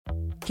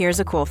Here's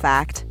a cool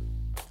fact.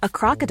 A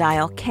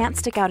crocodile can't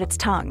stick out its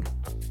tongue.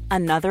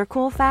 Another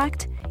cool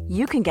fact,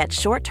 you can get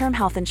short-term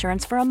health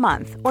insurance for a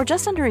month or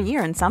just under a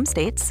year in some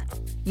states.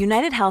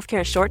 United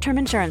Healthcare short-term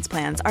insurance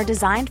plans are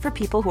designed for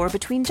people who are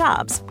between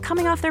jobs,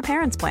 coming off their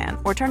parents' plan,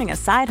 or turning a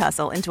side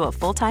hustle into a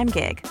full-time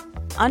gig.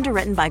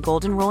 Underwritten by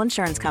Golden Rule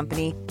Insurance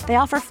Company, they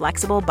offer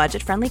flexible,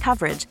 budget-friendly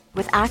coverage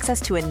with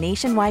access to a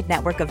nationwide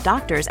network of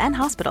doctors and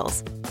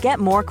hospitals. Get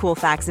more cool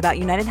facts about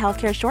United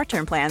Healthcare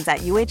short-term plans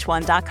at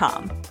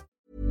uh1.com.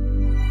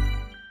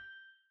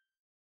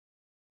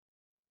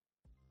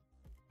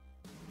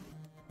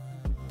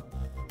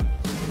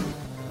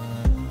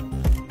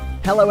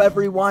 Hello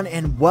everyone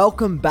and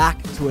welcome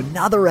back to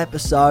another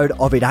episode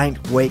of It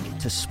Ain't Weak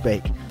to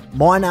Speak.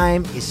 My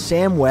name is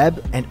Sam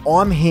Webb and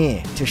I'm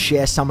here to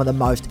share some of the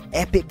most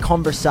epic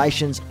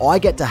conversations I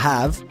get to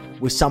have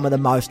with some of the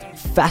most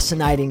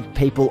fascinating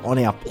people on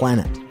our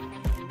planet.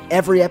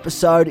 Every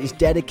episode is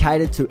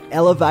dedicated to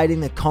elevating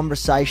the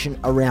conversation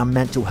around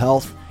mental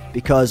health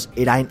because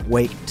it ain't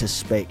weak to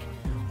speak.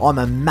 I'm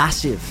a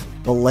massive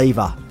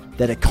believer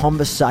that a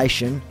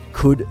conversation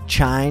could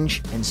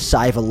change and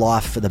save a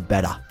life for the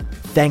better.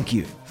 Thank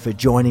you for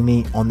joining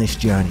me on this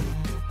journey.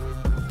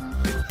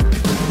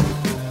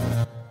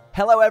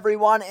 Hello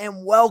everyone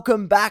and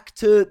welcome back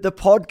to the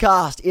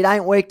podcast. It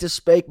Ain't Weak to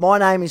Speak. My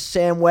name is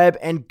Sam Webb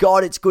and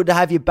God, it's good to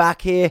have you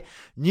back here.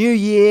 New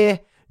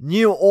year,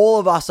 new all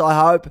of us, I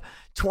hope.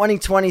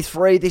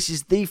 2023, this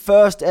is the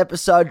first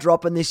episode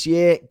dropping this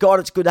year.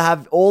 God, it's good to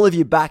have all of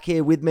you back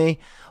here with me.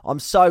 I'm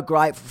so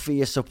grateful for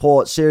your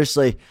support.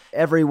 Seriously,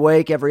 every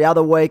week, every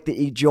other week that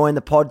you join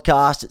the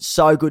podcast, it's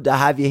so good to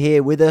have you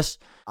here with us.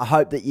 I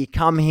hope that you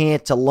come here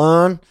to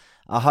learn.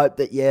 I hope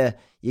that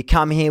you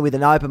come here with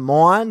an open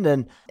mind,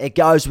 and it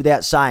goes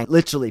without saying,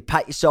 literally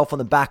pat yourself on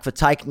the back for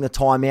taking the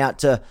time out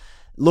to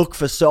look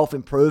for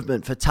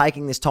self-improvement, for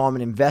taking this time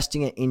and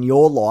investing it in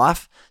your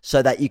life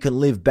so that you can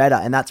live better.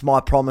 And that's my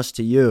promise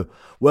to you.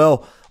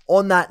 Well,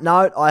 on that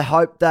note, I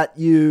hope that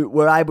you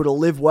were able to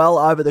live well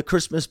over the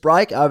Christmas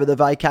break, over the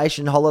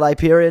vacation holiday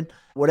period.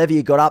 Whatever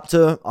you got up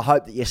to, I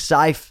hope that you're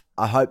safe.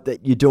 I hope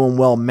that you're doing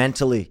well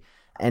mentally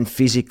and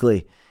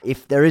physically.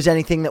 If there is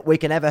anything that we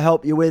can ever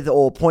help you with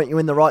or point you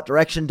in the right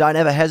direction, don't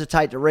ever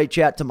hesitate to reach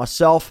out to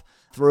myself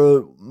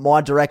through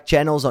my direct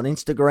channels on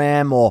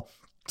Instagram or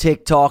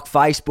TikTok,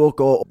 Facebook,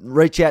 or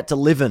reach out to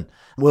Livin.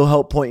 We'll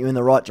help point you in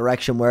the right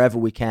direction wherever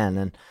we can.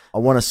 And I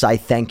want to say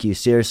thank you,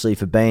 seriously,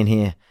 for being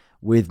here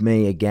with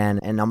me again.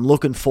 And I'm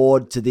looking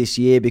forward to this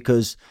year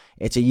because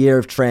it's a year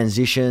of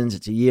transitions.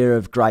 It's a year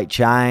of great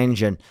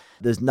change. And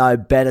there's no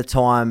better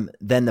time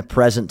than the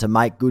present to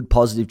make good,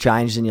 positive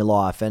changes in your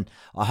life. And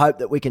I hope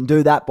that we can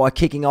do that by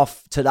kicking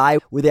off today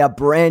with our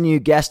brand new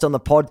guest on the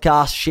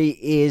podcast. She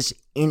is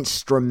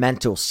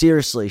instrumental.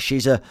 Seriously,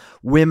 she's a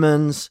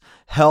women's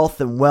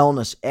health and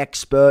wellness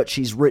expert.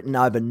 She's written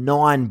over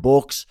 9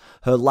 books.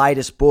 Her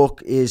latest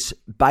book is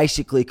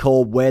basically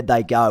called Where'd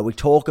They Go? We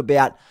talk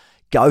about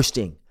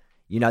ghosting.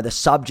 You know, the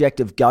subject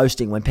of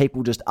ghosting, when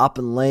people just up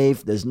and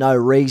leave, there's no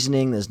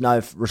reasoning, there's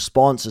no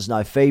response, there's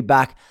no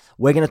feedback.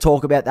 We're going to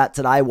talk about that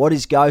today. What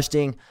is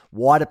ghosting?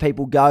 Why do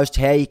people ghost?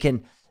 How you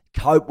can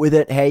cope with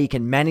it, how you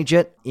can manage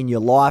it in your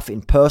life,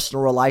 in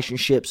personal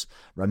relationships,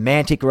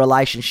 romantic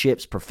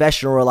relationships,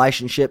 professional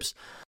relationships.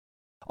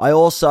 I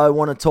also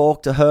want to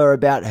talk to her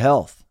about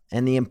health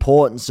and the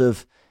importance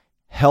of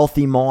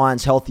healthy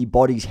minds, healthy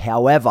bodies.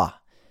 However,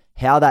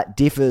 how that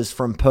differs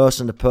from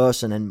person to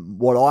person, and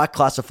what I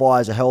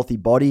classify as a healthy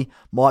body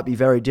might be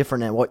very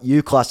different than what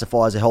you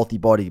classify as a healthy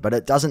body, but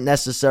it doesn't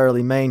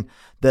necessarily mean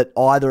that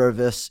either of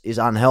us is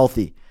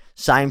unhealthy.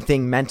 Same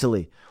thing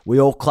mentally. We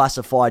all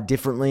classify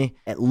differently.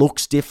 It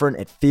looks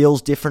different. It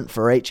feels different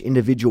for each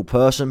individual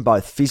person,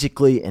 both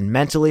physically and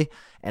mentally.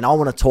 And I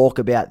want to talk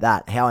about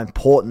that, how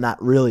important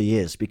that really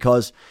is,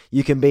 because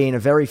you can be in a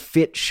very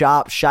fit,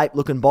 sharp,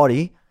 shape-looking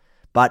body,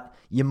 but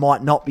you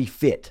might not be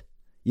fit.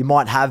 You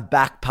might have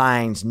back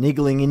pains,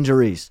 niggling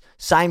injuries.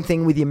 Same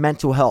thing with your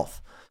mental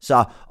health.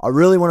 So I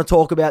really want to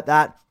talk about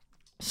that.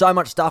 So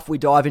much stuff we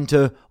dive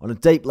into on a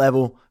deep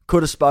level.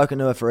 Could have spoken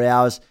to her for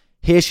hours.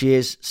 Here she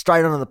is,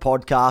 straight onto the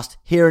podcast,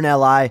 here in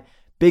LA.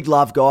 Big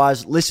love,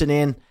 guys. Listen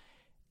in.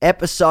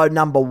 Episode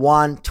number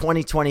 1,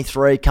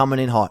 2023, coming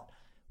in hot.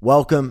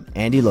 Welcome,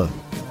 Andi Lou.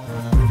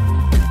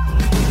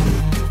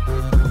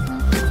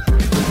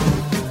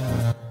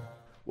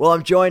 Well,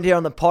 I'm joined here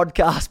on the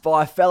podcast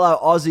by a fellow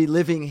Aussie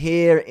living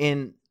here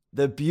in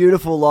the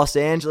beautiful Los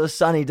Angeles,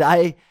 sunny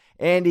day.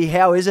 Andi,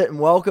 how is it, and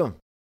welcome?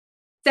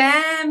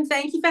 Sam,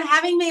 thank you for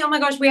having me. Oh my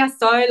gosh, we are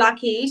so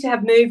lucky to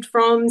have moved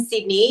from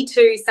Sydney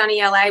to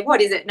sunny LA.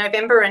 What is it,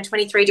 November, and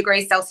 23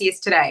 degrees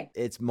Celsius today?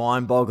 It's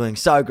mind-boggling.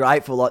 So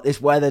grateful. Like,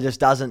 this weather just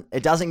doesn't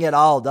get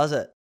old, does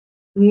it?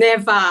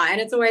 Never.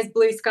 And it's always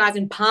blue skies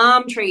and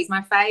palm trees,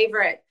 my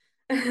favourite.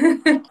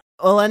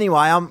 Well, anyway,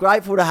 I'm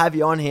grateful to have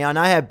you on here. I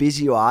know how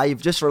busy you are.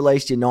 You've just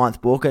released your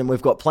 9th book and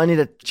we've got plenty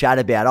to chat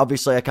about.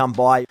 Obviously, I come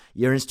by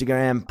your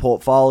Instagram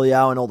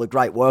portfolio and all the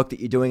great work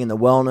that you're doing in the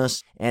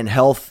wellness and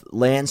health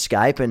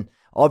landscape, and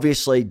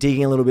obviously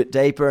digging a little bit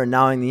deeper and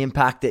knowing the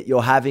impact that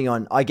you're having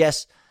on, I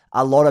guess,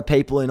 a lot of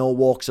people in all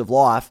walks of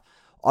life.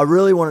 I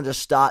really wanted to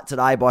start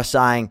today by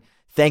saying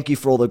thank you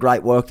for all the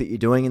great work that you're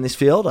doing in this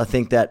field. I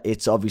think that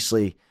it's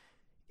obviously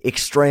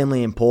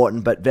extremely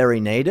important, but very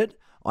needed.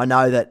 I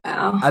know that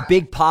a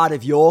big part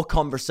of your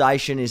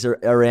conversation is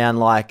around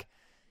like,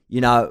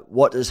 you know,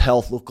 what does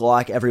health look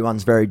like?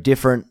 Everyone's very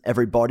different.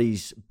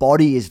 Everybody's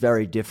body is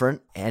very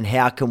different. And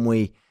how can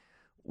we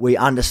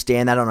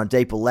understand that on a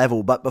deeper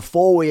level? But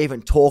before we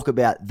even talk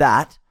about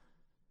that,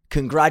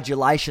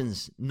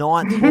 congratulations,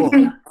 9th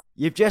book.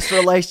 You've just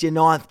released your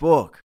 9th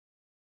book.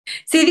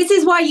 See, this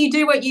is why you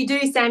do what you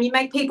do, Sam. You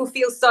make people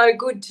feel so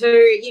good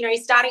too. You know,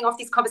 starting off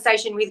this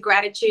conversation with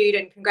gratitude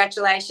and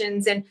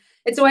congratulations, and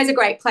it's always a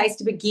great place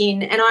to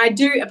begin. And I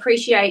do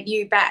appreciate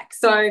you back.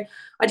 So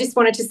I just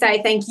wanted to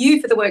say thank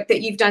you for the work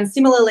that you've done.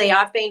 Similarly,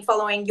 I've been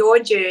following your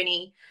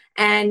journey,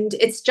 and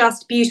it's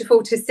just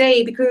beautiful to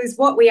see, because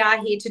what we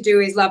are here to do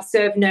is love,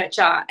 serve,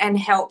 nurture, and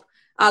help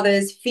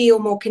others feel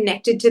more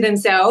connected to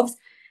themselves.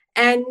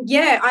 And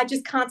yeah, I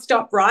just can't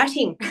stop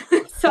writing.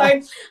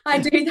 So I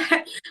do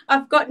that.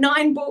 I've got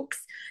 9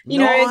 books.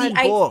 Nine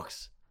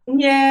books?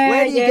 Yeah.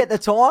 Where do you get the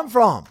time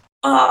from?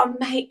 Oh,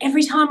 mate,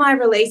 every time I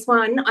release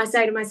one, I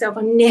say to myself,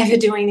 I'm never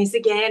doing this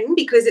again,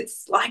 because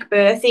it's like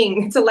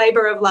birthing. It's a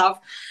labour of love,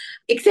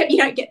 except you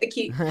don't get the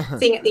cute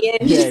thing at the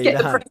end. You just get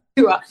the press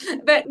tour.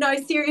 But no,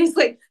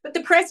 seriously. But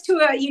the press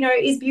tour,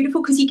 is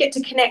beautiful because you get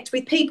to connect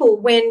with people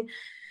when,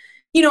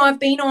 I've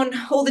been on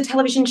all the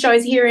television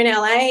shows here in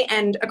LA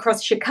and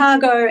across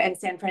Chicago and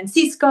San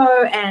Francisco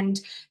and,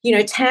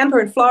 Tampa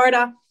and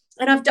Florida.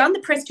 And I've done the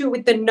press tour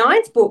with the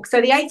 9th book.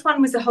 So the 8th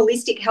one was a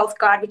holistic health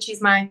guide, which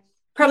is my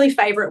probably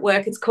favourite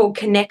work. It's called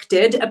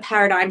Connected, a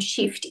paradigm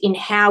shift in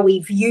how we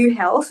view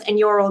health. And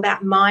you're all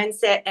about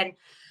mindset and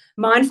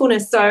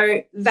mindfulness.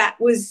 So that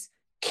was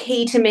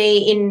key to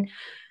me in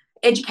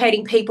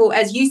educating people.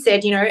 As you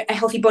said, a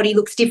healthy body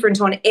looks different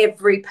on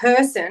every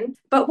person.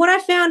 But what I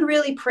found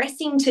really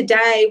pressing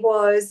today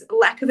was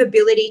lack of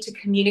ability to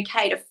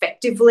communicate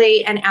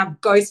effectively and our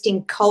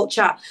ghosting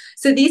culture.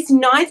 So this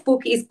 9th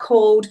book is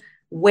called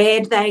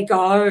Where'd They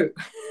Go?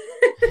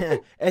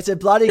 It's a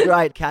bloody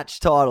great catch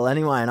title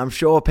anyway, and I'm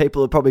sure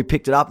people have probably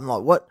picked it up and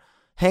like, what?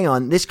 Hang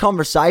on, this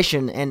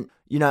conversation, and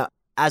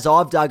as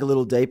I've dug a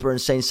little deeper and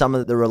seen some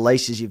of the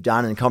releases you've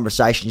done and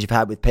conversations you've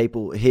had with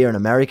people here in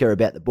America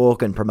about the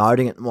book and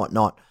promoting it and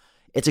whatnot,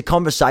 it's a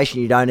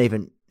conversation you don't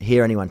even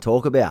hear anyone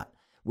talk about.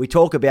 We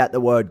talk about the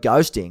word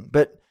ghosting,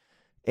 but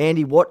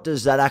Andi, what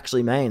does that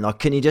actually mean? Like,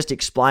 can you just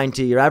explain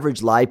to your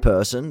average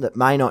layperson that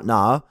may not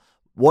know,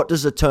 what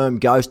does the term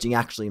ghosting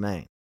actually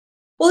mean?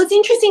 Well, it's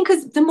interesting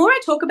because the more I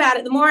talk about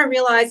it, the more I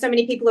realise so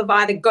many people have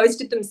either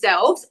ghosted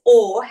themselves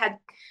or had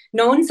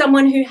known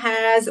someone who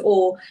has,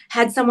 or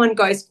had someone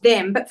ghost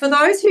them. But for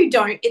those who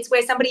don't, it's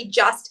where somebody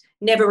just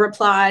never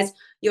replies.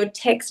 Your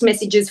text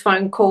messages,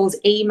 phone calls,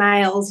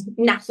 emails,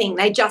 nothing.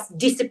 They just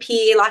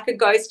disappear like a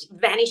ghost,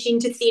 vanish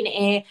into thin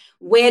air.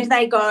 Where do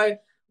they go?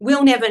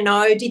 We'll never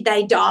know. Did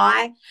they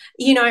die?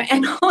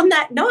 And on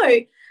that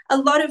note, a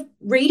lot of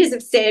readers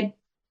have said,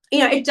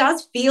 it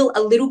does feel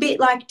a little bit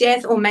like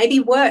death, or maybe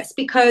worse,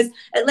 because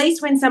at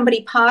least when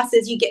somebody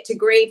passes, you get to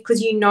grieve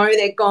because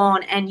they're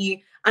gone, and you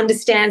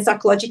understand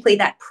psychologically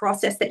that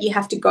process that you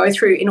have to go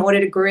through in order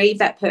to grieve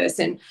that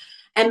person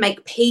and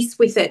make peace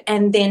with it.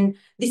 And then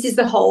this is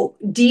the whole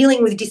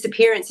dealing with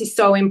disappearance is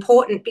so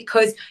important,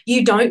 because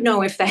you don't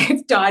know if they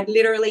have died.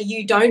 Literally,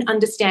 you don't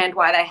understand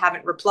why they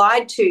haven't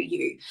replied to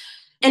you.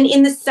 And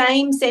in the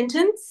same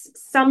sentence,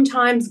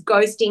 sometimes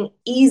ghosting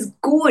is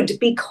good,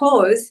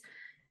 because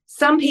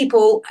some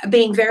people are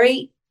being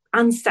very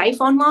unsafe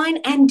online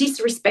and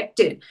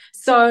disrespected.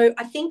 So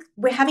I think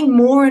we're having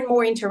more and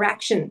more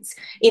interactions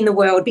in the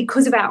world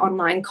because of our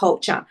online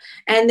culture.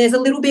 And there's a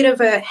little bit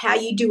of a how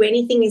you do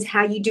anything is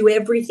how you do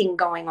everything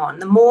going on.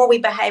 The more we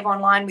behave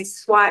online with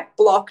swipe,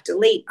 block,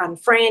 delete,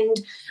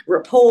 unfriend,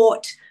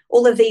 report,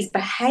 all of these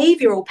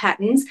behavioural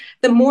patterns,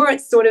 the more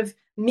it's sort of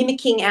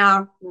mimicking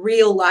our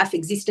real life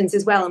existence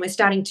as well. And we're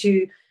starting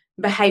to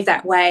behave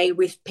that way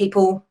with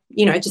people,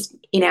 just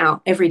in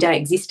our everyday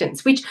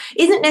existence, which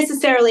isn't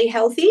necessarily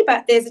healthy.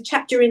 But there's a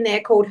chapter in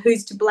there called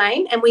Who's to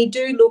Blame, and we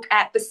do look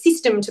at the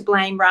system to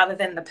blame rather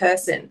than the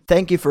person.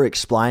 Thank you for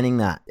explaining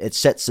that. It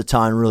sets the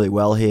tone really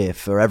well here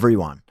for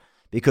everyone,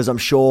 because I'm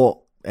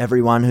sure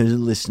everyone who's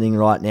listening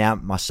right now,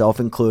 myself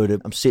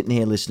included, I'm sitting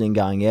here listening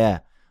going, yeah,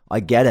 I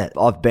get it.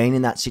 I've been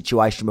in that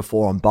situation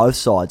before on both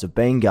sides of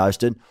being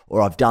ghosted,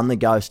 or I've done the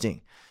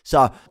ghosting.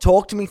 So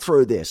talk to me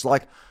through this.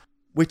 Like,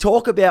 we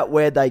talk about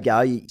where they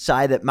go. You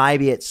say that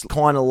maybe it's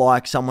kind of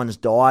like someone's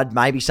died.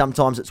 Maybe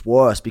sometimes it's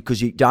worse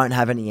because you don't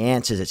have any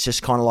answers. It's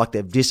just kind of like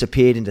they've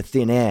disappeared into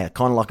thin air,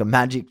 kind of like a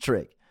magic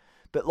trick.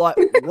 But like,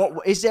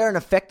 what is there an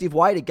effective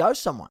way to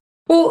ghost someone?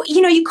 Well,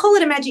 you call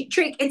it a magic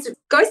trick. It's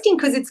ghosting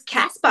because it's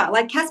Casper.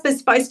 Like, Casper's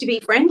supposed to be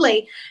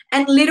friendly,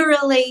 and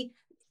literally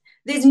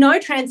there's no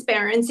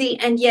transparency,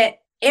 and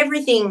yet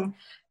everything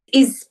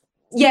is,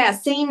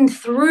 seen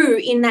through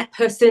in that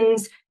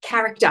person's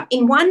character.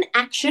 In one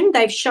action,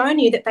 they've shown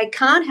you that they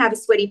can't have a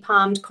sweaty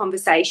palmed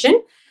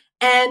conversation,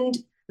 and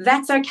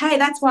that's okay.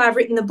 That's why I've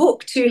written the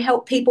book, to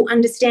help people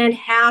understand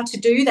how to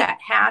do that,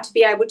 how to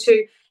be able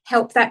to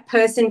help that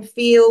person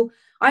feel.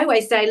 I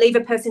always say, leave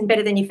a person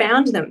better than you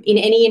found them in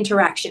any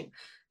interaction,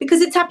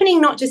 because it's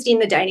happening not just in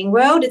the dating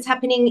world, it's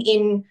happening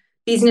in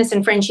business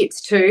and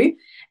friendships too.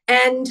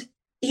 And,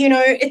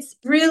 it's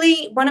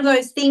really one of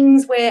those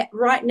things where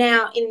right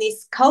now in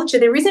this culture,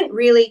 there isn't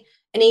really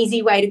an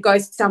easy way to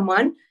ghost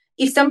someone.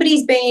 If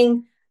somebody's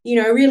being,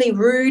 really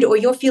rude, or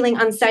you're feeling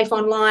unsafe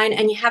online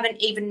and you haven't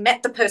even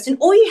met the person,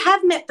 or you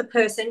have met the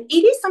person,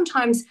 it is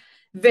sometimes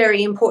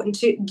very important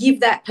to give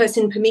that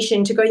person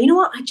permission to go, you know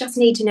what, I just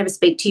need to never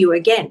speak to you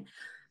again.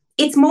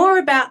 It's more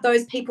about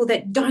those people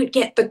that don't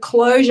get the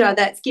closure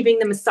that's giving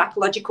them a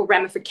psychological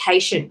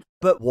ramification.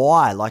 But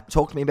why? Like,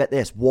 talk to me about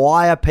this.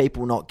 Why are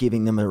people not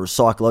giving them a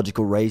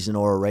psychological reason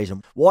or a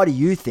reason? Why do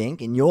you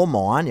think, in your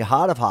mind, your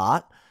heart of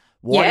heart,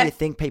 why do you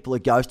think people are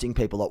ghosting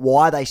people? Like,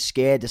 why are they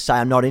scared to say,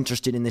 I'm not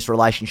interested in this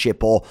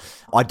relationship, or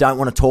I don't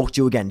want to talk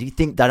to you again? Do you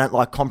think they don't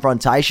like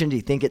confrontation? Do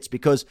you think it's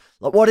because,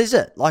 like, what is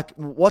it? Like,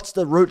 what's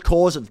the root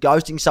cause of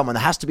ghosting someone?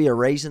 There has to be a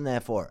reason there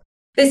for it.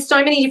 There's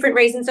so many different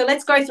reasons. So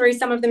let's go through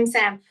some of them,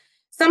 Sam.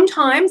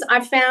 Sometimes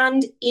I've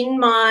found in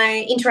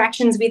my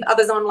interactions with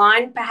others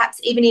online, perhaps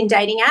even in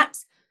dating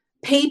apps,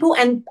 people,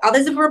 and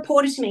others have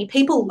reported to me,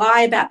 people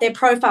lie about their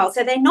profile.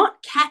 So they're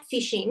not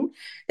catfishing.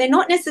 They're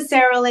not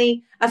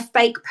necessarily a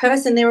fake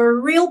person. They're a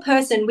real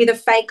person with a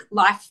fake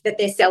life that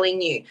they're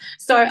selling you.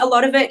 So a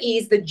lot of it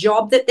is the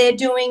job that they're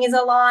doing is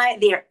a lie.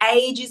 Their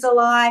age is a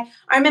lie.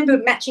 I remember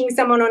matching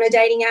someone on a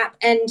dating app,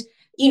 and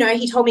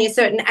he told me a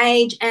certain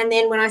age. And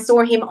then when I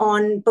saw him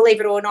on, believe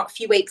it or not, a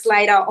few weeks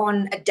later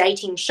on a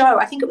dating show,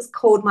 I think it was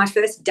called My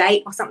First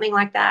Date or something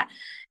like that.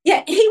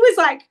 Yeah, he was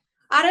like,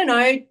 I don't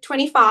know,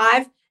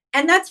 25.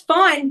 And that's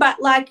fine.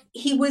 But like,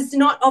 he was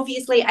not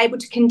obviously able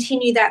to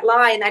continue that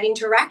lie and that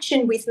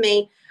interaction with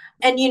me.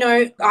 And,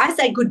 I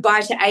say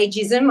goodbye to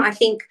ageism. I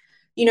think,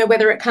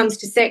 whether it comes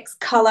to sex,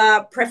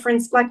 color,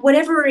 preference, like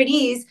whatever it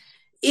is,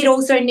 it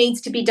also needs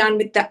to be done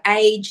with the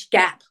age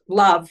gap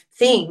love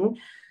thing.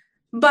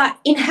 But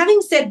in having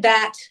said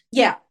that,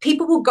 yeah,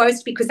 people will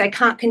ghost because they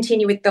can't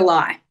continue with the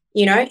lie.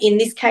 In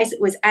this case,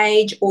 it was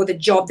age or the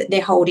job that they're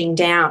holding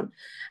down.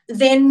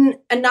 Then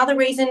another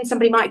reason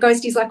somebody might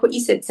ghost is like what you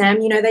said,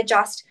 Sam, they're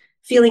just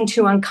feeling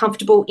too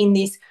uncomfortable in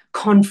this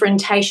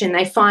confrontation.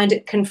 They find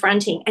it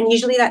confronting. And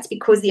usually that's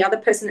because the other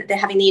person that they're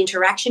having the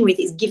interaction with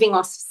is giving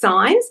off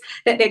signs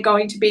that they're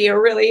going to be a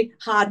really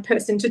hard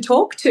person to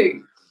talk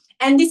to.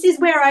 And this is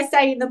where I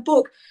say in the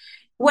book,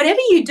 whatever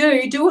you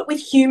do it with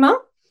humor,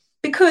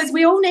 because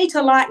we all need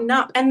to lighten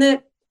up. And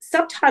the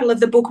subtitle of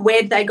the book,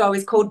 Where'd They Go,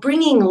 is called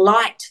Bringing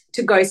Light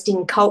to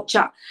Ghosting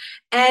Culture.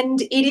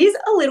 And it is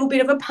a little bit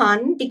of a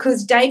pun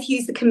because Dave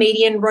Hughes, the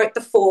comedian, wrote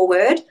the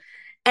foreword.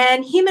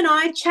 And him and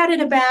I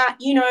chatted about,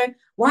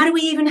 why do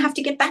we even have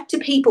to get back to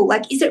people?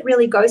 Like, is it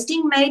really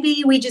ghosting?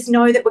 Maybe we just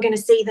know that we're going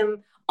to see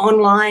them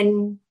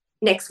online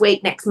next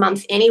week, next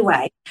month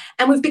anyway.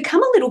 And we've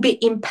become a little bit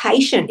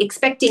impatient,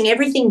 expecting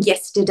everything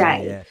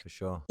yesterday. Yeah, for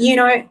sure.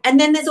 And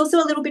then there's also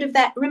a little bit of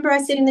that. Remember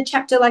I said in the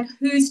chapter, like,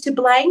 who's to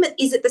blame?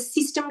 Is it the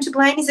system to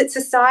blame? Is it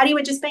society?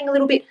 We're just being a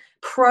little bit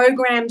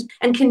programmed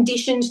and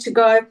conditioned to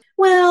go,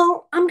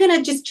 well, I'm going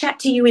to just chat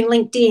to you in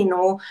LinkedIn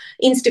or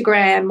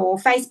Instagram or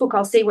Facebook.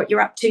 I'll see what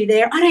you're up to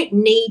there. I don't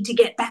need to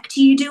get back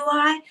to you, do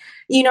I?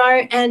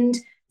 And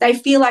they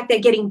feel like they're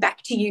getting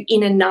back to you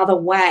in another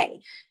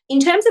way. In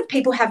terms of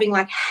people having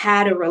like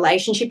had a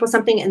relationship or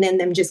something and then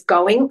them just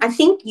going, I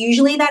think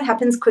usually that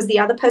happens because the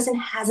other person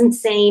hasn't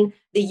seen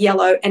the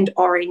yellow and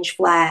orange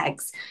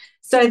flags.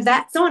 So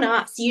that's on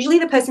us. Usually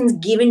the person's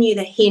given you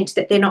the hint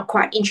that they're not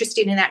quite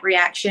interested in that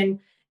reaction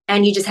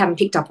and you just haven't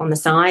picked up on the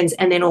signs,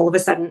 and then all of a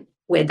sudden,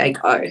 where'd they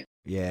go?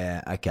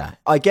 Yeah, okay.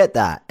 I get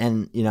that.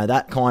 And,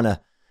 that kind of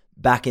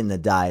back in the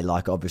day,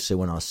 like obviously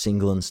when I was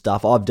single and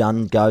stuff, I've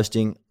done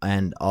ghosting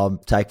and I'll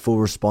take full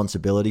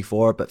responsibility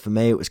for it. But for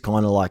me, it was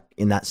kind of like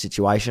in that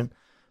situation,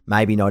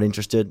 maybe not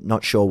interested,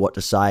 not sure what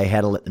to say,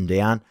 how to let them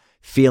down,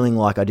 feeling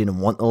like I didn't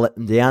want to let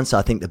them down. So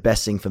I think the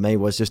best thing for me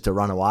was just to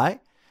run away.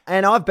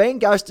 And I've been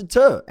ghosted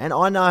too. And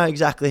I know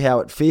exactly how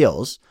it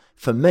feels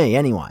for me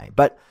anyway.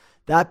 But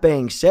that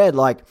being said,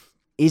 like,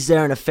 is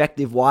there an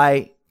effective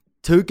way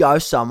to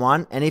ghost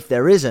someone? And if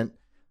there isn't,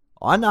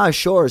 I know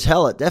sure as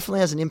hell it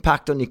definitely has an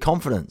impact on your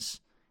confidence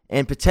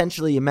and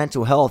potentially your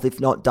mental health if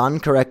not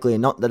done correctly.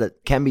 And not that it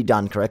can be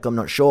done correctly, I'm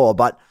not sure.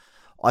 But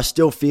I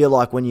still feel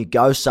like when you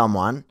ghost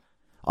someone,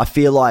 I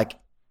feel like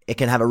it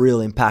can have a real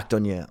impact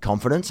on your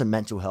confidence and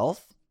mental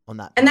health on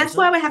that. And that's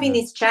why we're having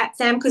this chat,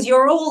 Sam, because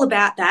you're all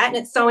about that. And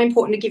it's so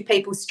important to give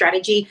people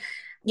strategy,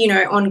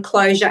 on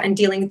closure and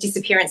dealing with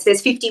disappearance.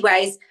 There's 50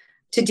 ways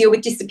to deal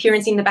with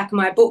disappearance in the back of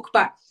my book.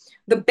 But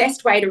the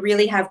best way to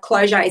really have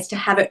closure is to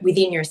have it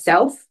within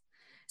yourself.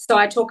 So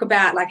I talk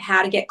about like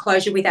how to get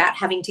closure without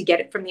having to get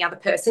it from the other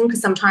person,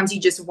 because sometimes you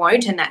just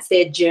won't, and that's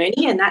their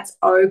journey, and that's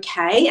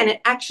okay. And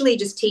it actually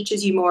just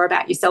teaches you more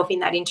about yourself in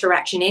that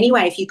interaction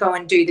anyway, if you go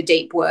and do the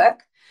deep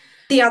work.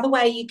 The other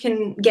way you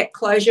can get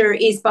closure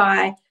is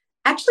by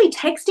actually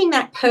texting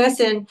that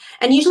person,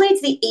 and usually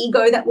it's the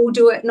ego that will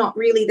do it, not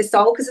really the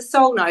soul, because the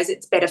soul knows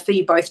it's better for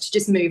you both to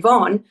just move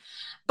on.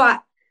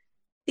 But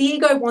the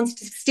ego wants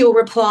to still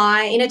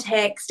reply in a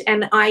text,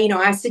 and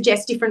I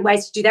suggest different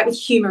ways to do that with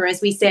humor,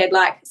 as we said,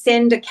 like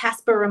send a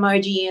Casper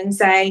emoji and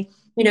say,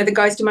 the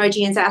ghost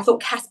emoji, and say, I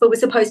thought Casper was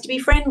supposed to be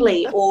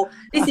friendly, or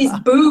this is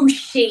boo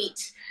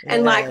sheet,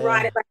 and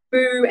write it like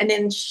boo and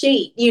then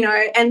sheet,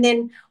 and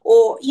then,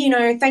 or,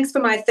 thanks for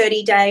my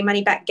 30-day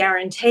money back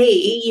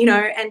guarantee,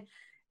 and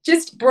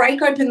just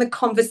break open the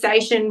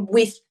conversation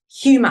with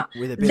humor.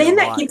 With a bit then of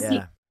that light, gives you,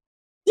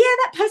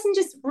 that person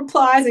just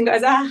replies and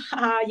goes,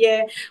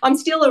 yeah, I'm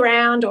still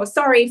around, or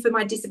sorry for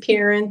my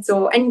disappearance,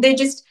 and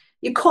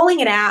you're calling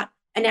it out,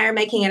 and now you're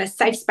making it a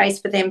safe space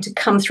for them to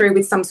come through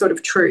with some sort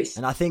of truth.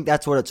 And I think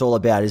that's what it's all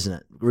about, isn't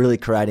it? Really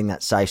creating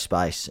that safe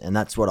space. And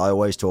that's what I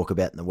always talk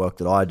about in the work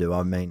that I do.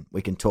 I mean,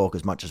 we can talk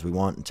as much as we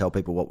want and tell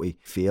people what we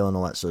feel and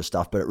all that sort of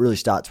stuff, but it really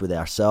starts with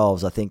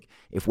ourselves. I think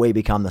if we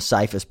become the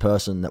safest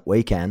person that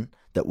we can,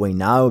 that we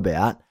know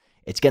about,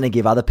 it's going to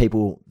give other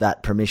people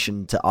that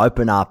permission to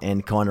open up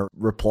and kind of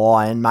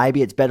reply. And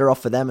maybe it's better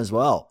off for them as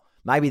well.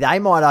 Maybe they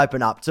might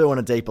open up too on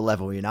a deeper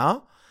level,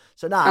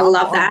 So no, I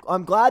love that.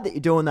 I'm glad that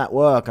you're doing that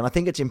work. And I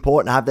think it's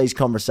important to have these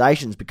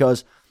conversations,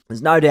 because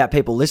there's no doubt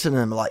people listening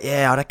and are like,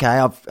 yeah, okay,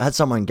 I've had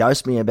someone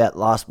ghost me about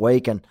last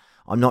week and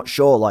I'm not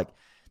sure. Like,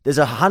 there's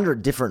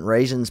 100 different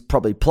reasons,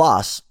 probably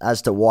plus,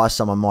 as to why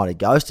someone might have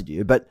ghosted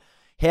you. But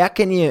how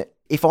can you,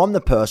 if I'm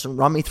the person,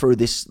 run me through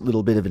this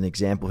little bit of an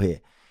example here.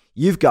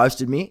 You've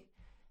ghosted me.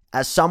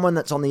 As someone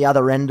that's on the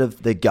other end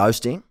of the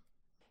ghosting,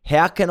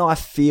 how can I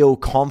feel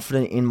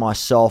confident in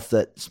myself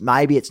that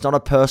maybe it's not a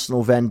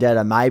personal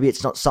vendetta, maybe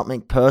it's not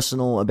something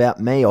personal about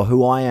me or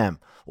who I am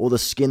or the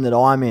skin that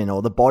I'm in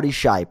or the body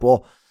shape,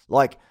 or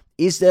like,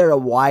 is there a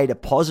way to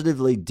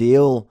positively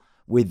deal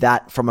with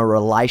that from a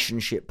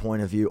relationship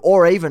point of view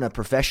or even a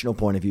professional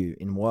point of view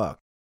in work?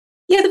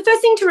 Yeah, the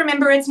first thing to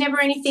remember, it's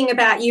never anything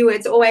about you.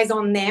 It's always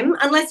on them,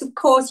 unless, of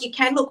course, you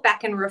can look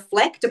back and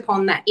reflect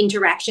upon that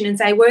interaction and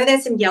say, were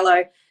there some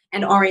yellow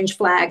and orange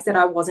flags that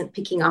I wasn't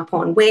picking up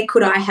on? Where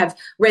could I have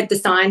read the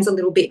signs a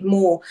little bit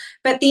more?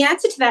 But the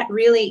answer to that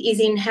really is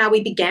in how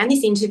we began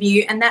this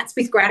interview, and that's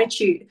with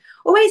gratitude.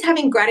 Always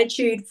having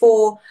gratitude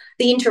for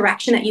the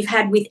interaction that you've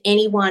had with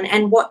anyone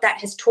and what that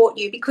has taught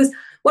you, because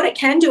what it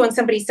can do on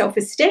somebody's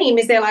self-esteem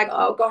is they're like,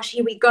 oh gosh,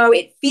 here we go.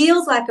 It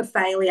feels like a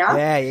failure.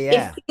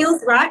 Yeah. It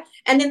feels right.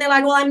 And then they're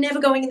like, well, I'm never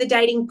going in the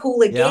dating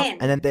pool again. Yeah.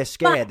 And then they're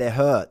scared, they're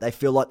hurt. They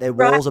feel like their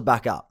walls are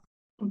back up.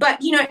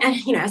 But,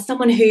 as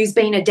someone who's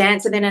been a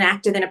dancer, then an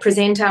actor, then a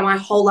presenter my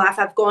whole life,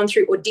 I've gone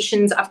through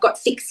auditions, I've got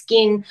thick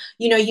skin,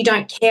 you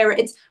don't care.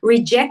 It's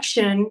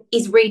rejection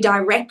is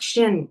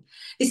redirection.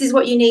 This is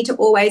what you need to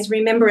always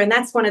remember. And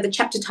that's one of the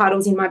chapter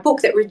titles in my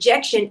book, that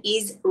rejection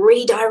is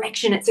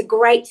redirection. It's a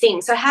great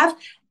thing. So have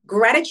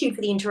gratitude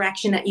for the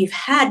interaction that you've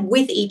had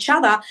with each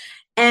other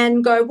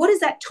and go, what has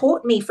that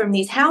taught me from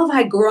this? How have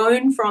I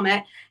grown from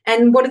it?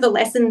 And what are the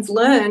lessons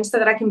learned so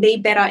that I can be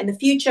better in the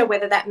future,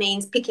 whether that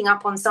means picking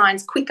up on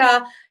signs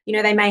quicker.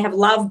 They may have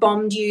love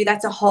bombed you.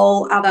 That's a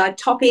whole other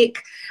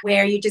topic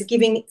where you're just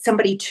giving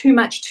somebody too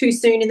much too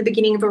soon in the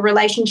beginning of a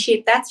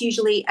relationship. That's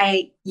usually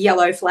a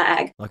yellow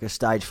flag. Like a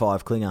stage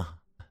 5 clinger.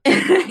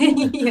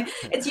 Yeah,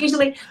 it's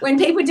usually when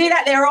people do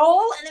that, they're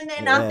all and then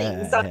they're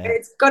nothing. So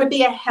it's got to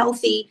be a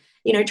healthy,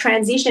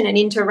 transition and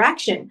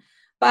interaction.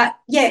 But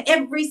yeah,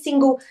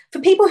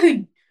 for people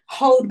who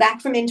hold back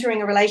from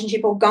entering a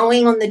relationship or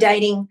going on the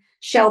dating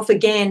shelf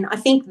again, I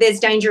think there's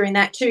danger in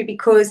that too,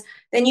 because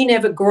then you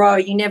never grow,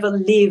 you never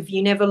live,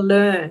 you never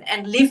learn.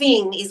 And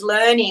living is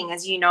learning,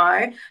 as you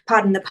know,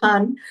 pardon the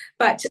pun.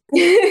 But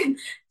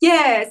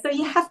yeah, so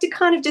you have to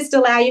kind of just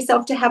allow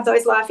yourself to have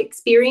those life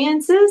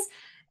experiences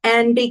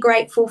and be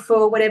grateful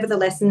for whatever the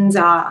lessons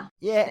are.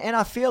 Yeah, and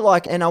I feel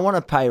like, and I want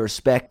to pay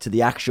respect to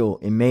the actual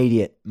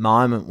immediate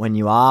moment when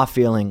you are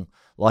feeling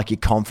like your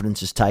confidence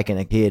has taken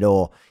a hit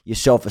or your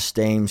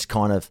self-esteem's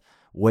kind of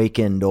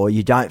weakened or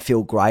you don't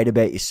feel great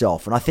about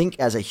yourself. And I think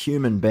as a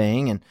human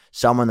being and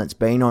someone that's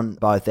been on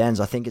both ends,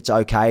 I think it's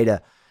okay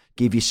to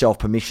give yourself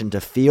permission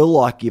to feel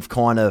like you've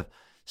kind of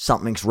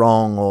something's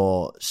wrong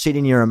or sit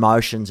in your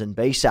emotions and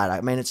be sad. I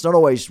mean, it's not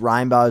always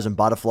rainbows and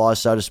butterflies,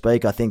 so to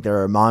speak. I think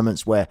there are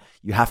moments where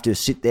you have to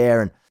sit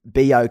there and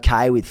be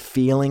okay with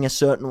feeling a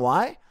certain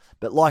way.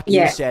 But like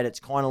you said,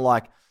 it's kind of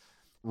like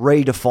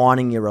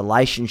redefining your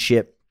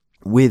relationship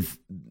with,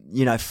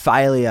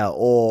 failure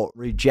or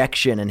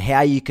rejection and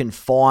how you can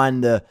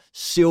find the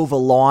silver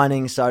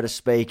lining, so to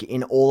speak,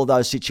 in all of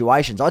those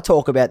situations. I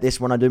talk about this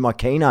when I do my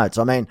keynotes.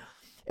 I mean,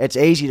 it's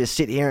easy to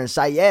sit here and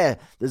say, yeah,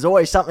 there's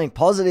always something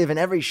positive in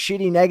every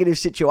shitty negative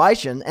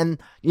situation. And,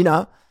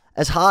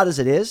 as hard as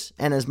it is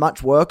and as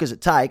much work as it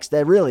takes,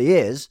 there really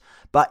is.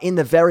 But in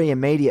the very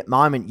immediate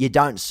moment, you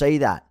don't see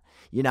that.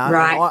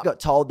 Right. I got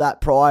told that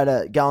prior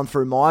to going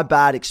through my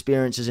bad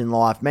experiences in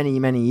life many,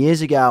 many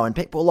years ago. And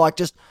people like,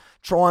 just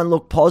try and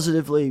look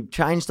positively,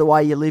 change the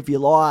way you live your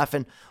life.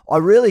 And I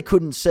really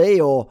couldn't see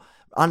or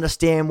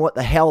understand what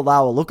the hell they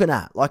were looking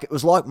at. Like, it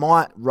was like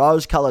my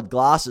rose-coloured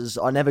glasses,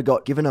 I never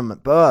got given them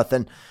at birth.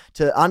 And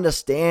to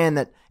understand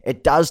that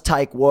it does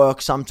take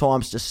work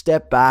sometimes to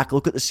step back,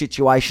 look at the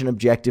situation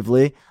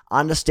objectively,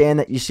 understand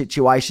that your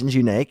situation's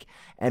unique,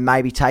 and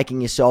maybe taking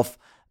yourself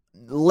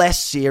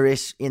less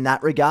serious in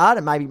that regard,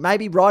 and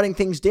maybe writing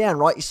things down.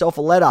 Write yourself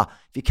a letter.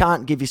 If you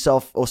can't give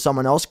yourself or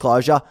someone else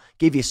closure,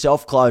 give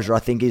yourself closure, I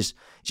think is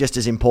just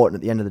as important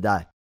at the end of the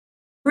day.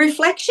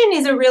 Reflection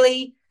is a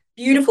really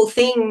beautiful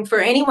thing for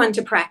anyone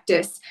to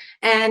practice.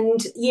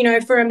 And,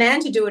 for a man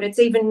to do it, it's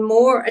even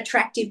more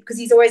attractive because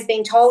he's always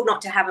been told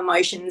not to have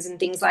emotions and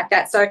things like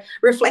that. So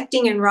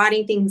reflecting and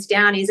writing things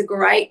down is a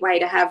great way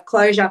to have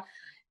closure.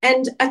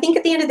 And I think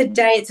at the end of the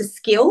day, it's a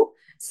skill.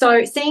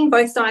 So seeing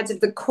both sides of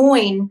the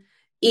coin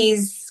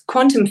is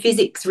quantum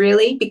physics,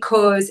 really,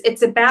 because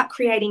it's about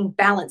creating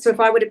balance. So if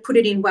I were to put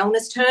it in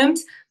wellness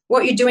terms,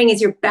 what you're doing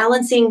is you're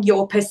balancing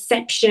your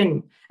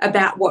perception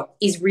about what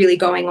is really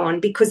going on,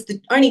 because the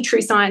only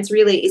true science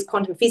really is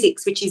quantum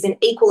physics, which is an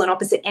equal and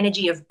opposite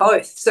energy of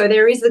both. So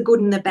there is the good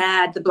and the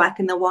bad, the black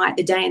and the white,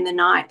 the day and the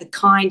night, the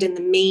kind and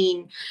the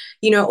mean.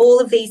 All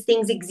of these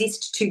things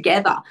exist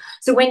together.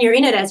 So when you're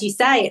in it, as you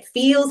say, it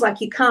feels like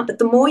you can't, but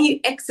the more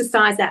you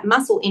exercise that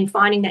muscle in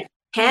finding that you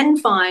can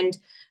find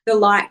the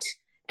light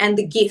and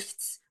the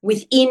gifts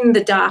within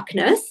the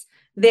darkness,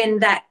 then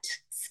that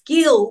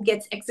skill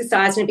gets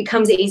exercised and it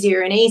becomes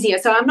easier and easier.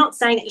 So I'm not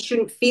saying that you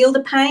shouldn't feel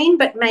the pain,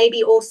 but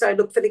maybe also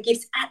look for the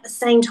gifts at the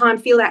same time,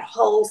 feel that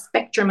whole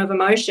spectrum of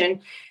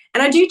emotion.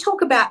 And I do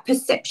talk about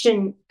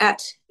perception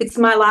it's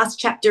my last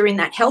chapter in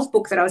that health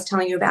book that I was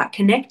telling you about,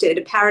 Connected,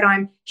 a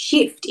paradigm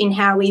shift in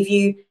how we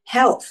view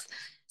health.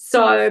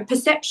 So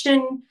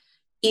perception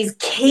is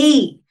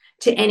key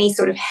to any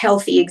sort of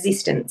healthy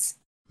existence.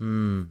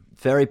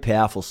 Very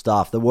powerful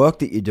stuff. The work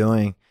that you're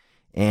doing,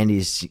 and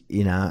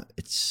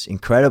it's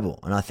incredible.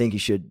 And I think you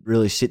should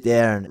really sit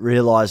there and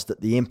realize that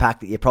the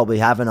impact that you're probably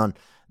having on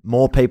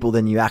more people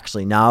than you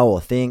actually know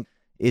or think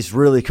is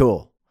really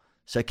cool.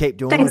 So keep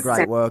doing the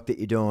great work that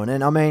you're doing.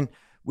 And I mean,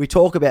 we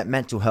talk about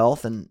mental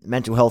health, and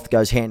mental health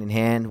goes hand in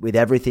hand with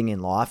everything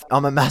in life.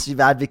 I'm a massive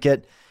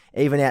advocate,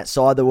 even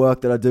outside the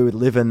work that I do with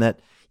Living, that,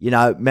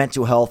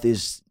 mental health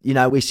is,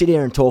 we sit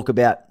here and talk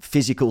about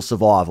physical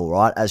survival,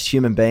 right? As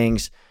human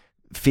beings,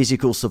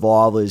 physical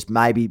survival is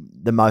maybe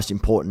the most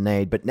important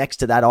need, but next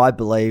to that, I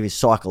believe, is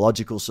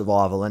psychological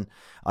survival. And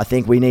I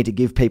think we need to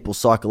give people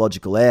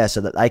psychological air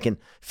so that they can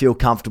feel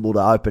comfortable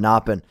to open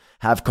up and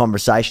have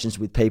conversations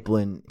with people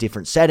in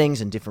different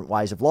settings and different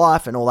ways of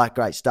life and all that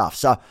great stuff.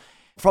 So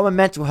from a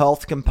mental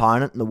health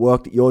component and the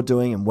work that you're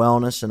doing and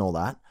wellness and all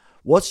that,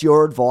 what's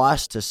your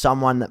advice to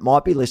someone that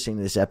might be listening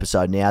to this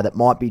episode now that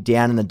might be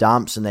down in the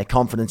dumps and their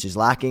confidence is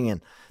lacking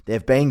and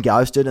they've been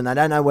ghosted and they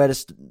don't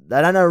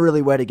know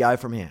really where to go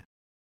from here?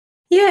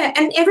 Yeah,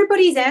 and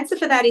everybody's answer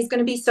for that is going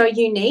to be so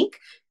unique,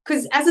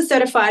 because as a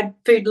certified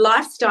food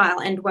lifestyle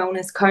and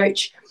wellness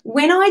coach,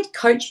 when I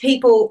coach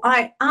people,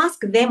 I ask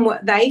them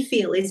what they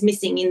feel is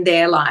missing in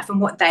their life and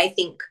what they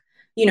think,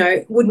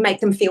 would make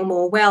them feel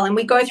more well. And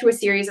we go through a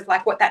series of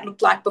like what that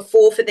looked like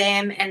before for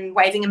them and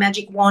waving a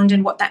magic wand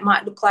and what that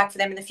might look like for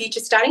them in the future.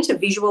 Starting to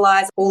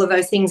visualize all of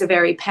those things are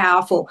very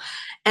powerful.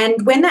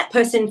 And when that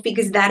person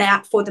figures that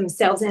out for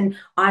themselves and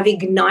I've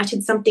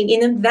ignited something in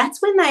them,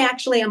 that's when they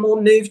actually are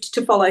more moved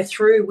to follow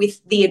through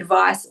with the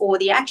advice or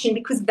the action,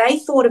 because they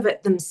thought of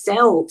it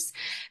themselves.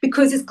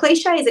 Because as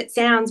cliche as it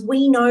sounds,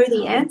 we know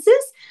the answers.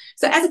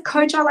 So as a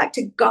coach, I like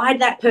to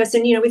guide that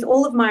person, with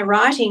all of my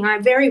writing. I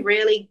very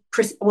rarely,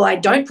 I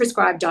don't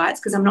prescribe diets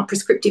because I'm not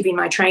prescriptive in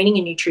my training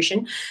in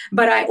nutrition,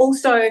 but I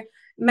also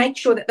make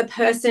sure that the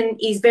person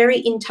is very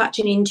in touch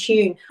and in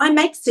tune. I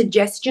make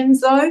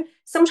suggestions though.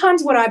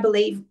 Sometimes what I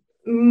believe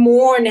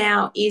more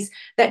now is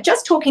that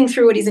just talking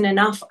through it isn't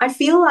enough. I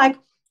feel like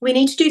we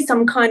need to do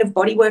some kind of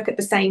body work at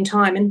the same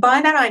time. And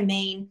by that, I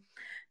mean,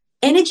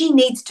 energy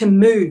needs to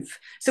move.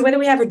 So whether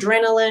we have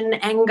adrenaline,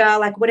 anger,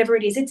 like whatever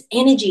it is, it's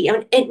energy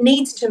and it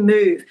needs to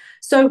move.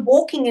 So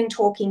walking and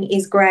talking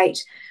is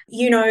great.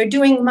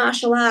 Doing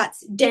martial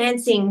arts,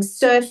 dancing,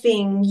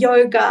 surfing,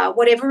 yoga,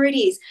 whatever it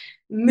is,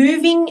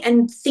 moving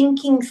and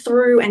thinking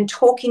through and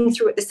talking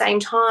through at the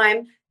same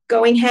time,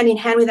 going hand in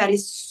hand with that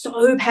is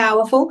so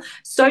powerful.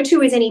 So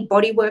too is any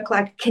body work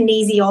like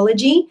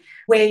kinesiology,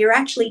 where you're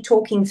actually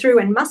talking through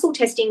and muscle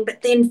testing,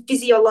 but then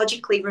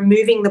physiologically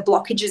removing the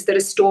blockages that are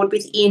stored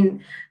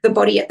within the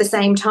body at the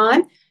same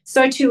time.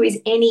 So too is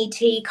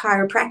NET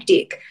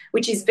chiropractic,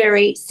 which is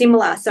very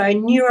similar. So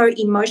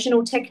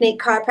neuro-emotional technique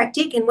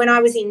chiropractic. And when I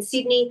was in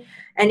Sydney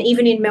and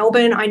even in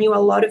Melbourne, I knew a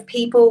lot of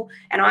people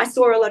and I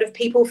saw a lot of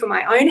people for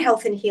my own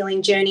health and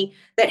healing journey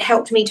that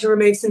helped me to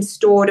remove some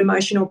stored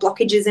emotional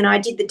blockages. And I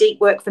did the deep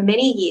work for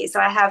many years. So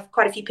I have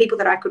quite a few people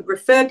that I could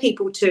refer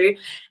people to.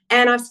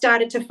 And I've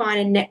started to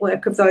find a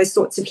network of those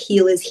sorts of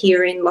healers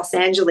here in Los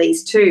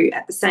Angeles too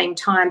at the same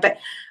time. But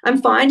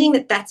I'm finding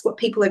that that's what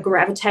people are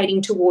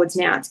gravitating towards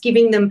now. It's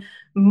giving them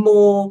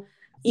more,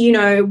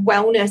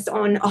 wellness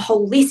on a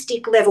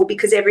holistic level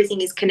because everything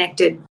is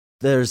connected.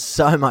 There's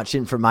so much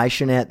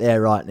information out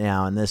there right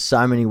now, and there's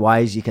so many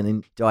ways you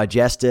can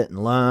digest it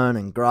and learn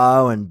and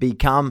grow and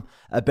become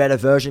a better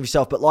version of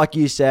yourself. But like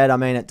you said, I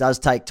mean, it does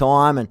take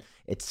time, and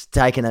it's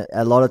taken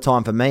a lot of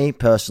time for me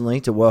personally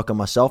to work on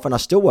myself, and I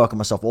still work on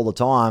myself all the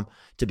time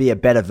to be a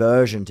better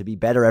version, to be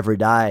better every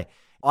day.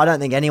 I don't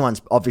think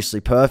anyone's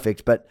obviously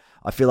perfect, but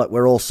I feel like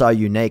we're all so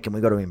unique, and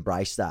we've got to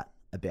embrace that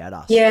about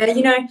us. Yeah,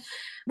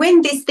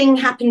 when this thing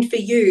happened for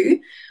you,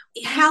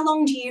 how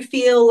long do you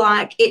feel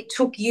like it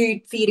took for you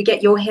to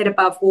get your head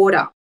above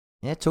water?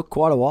 Yeah, it took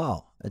quite a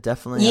while. It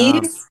definitely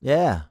years.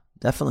 Yeah,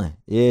 definitely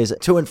years.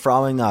 To and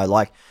froing though,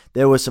 like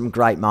there were some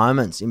great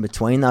moments in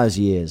between those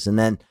years, and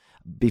then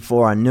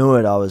before I knew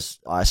it,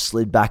 I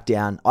slid back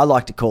down. I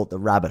like to call it the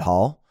rabbit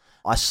hole.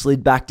 I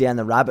slid back down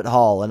the rabbit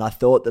hole, and I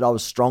thought that I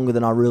was stronger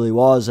than I really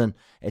was, and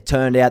it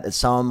turned out that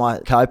some of my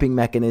coping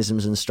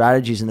mechanisms and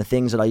strategies and the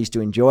things that I used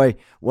to enjoy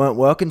weren't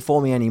working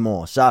for me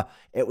anymore. So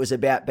it was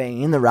about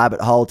being in the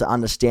rabbit hole to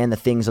understand the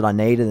things that I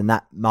needed in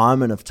that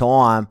moment of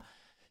time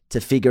to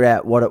figure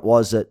out what it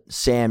was that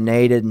Sam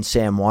needed and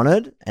Sam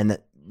wanted, and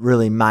that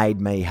really made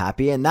me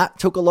happy. And that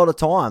took a lot of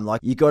time. Like,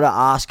 you got to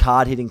ask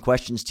hard-hitting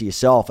questions to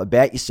yourself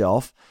about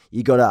yourself.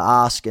 You got to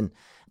ask, and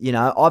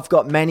I've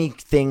got many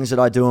things that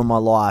I do in my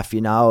life,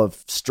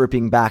 of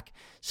stripping back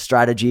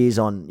strategies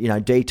on,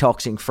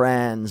 detoxing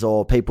friends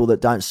or people that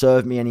don't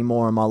serve me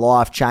anymore in my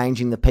life,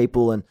 changing the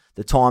people and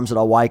the times that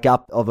I wake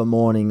up of a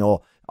morning.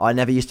 Or I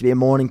never used to be a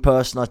morning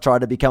person. I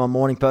tried to become a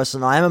morning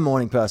person. I am a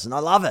morning person. I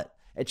love it.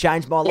 It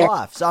changed my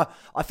life. So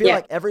I feel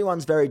like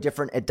everyone's very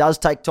different. It does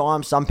take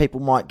time. Some people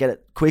might get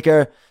it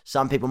quicker.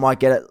 Some people might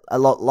get it a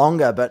lot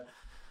longer, but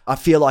I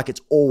feel like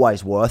it's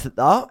always worth it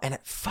though. And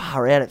it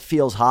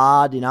feels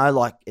hard,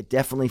 like it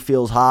definitely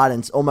feels hard,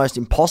 and it's almost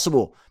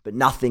impossible, but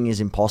nothing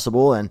is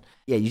impossible. And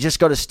yeah, you just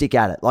got to stick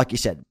at it. Like you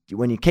said,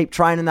 when you keep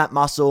training that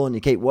muscle and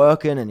you keep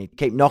working and you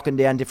keep knocking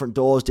down different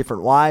doors,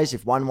 different ways,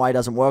 if one way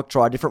doesn't work,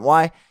 try a different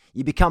way,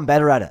 you become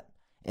better at it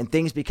and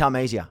things become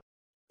easier.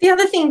 The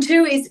other thing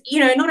too is,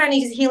 not only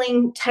does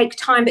healing take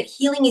time, but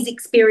healing is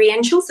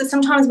experiential. So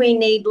sometimes we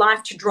need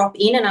life to drop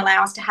in and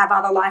allow us to have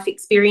other life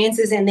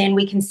experiences, and then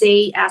we can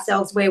see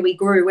ourselves where we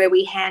grew, where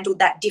we handled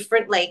that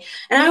differently.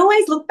 And I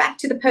always look back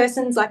to the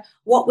person's, like,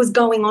 what was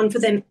going on for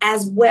them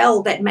as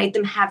well that made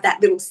them have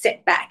that little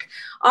setback.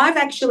 I've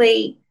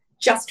actually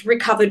just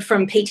recovered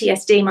from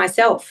PTSD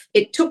myself.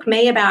 It took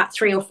me about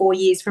 3 or 4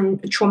 years from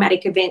a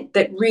traumatic event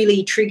that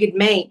really triggered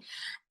me.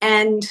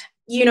 And,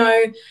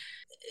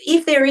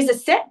 if there is a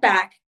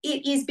setback,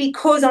 it is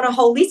because on a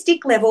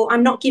holistic level,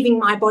 I'm not giving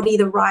my body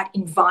the right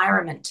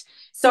environment.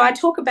 So I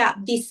talk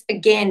about this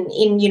again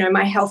in,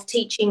 my health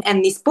teaching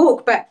and this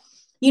book, but,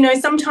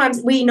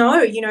 sometimes we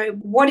know,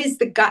 what is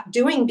the gut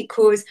doing,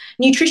 because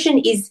nutrition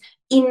is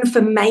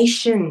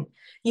information.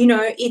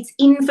 It's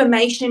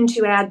information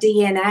to our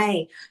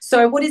DNA.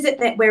 So what is it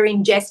that we're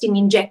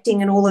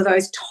injecting and all of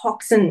those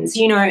toxins,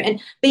 and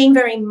being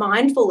very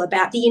mindful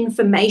about the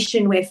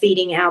information we're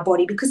feeding our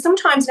body, because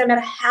sometimes no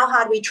matter how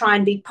hard we try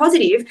and be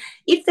positive,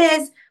 if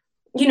there's,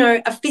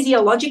 a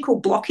physiological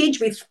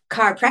blockage with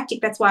chiropractic,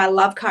 that's why I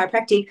love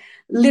chiropractic,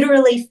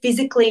 literally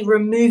physically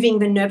removing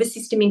the nervous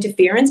system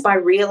interference by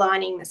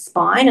realigning the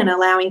spine and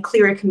allowing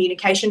clearer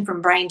communication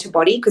from brain to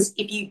body. Because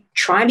if you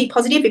try and be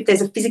positive, if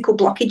there's a physical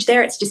blockage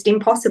there, it's just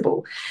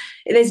impossible.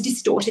 There's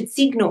distorted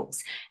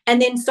signals.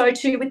 And then so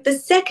too with the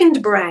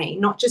second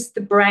brain, not just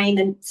the brain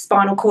and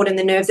spinal cord and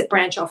the nerves that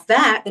branch off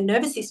that, the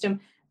nervous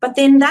system, but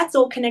then that's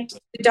all connected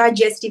to the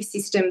digestive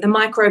system, the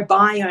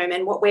microbiome,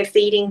 and what we're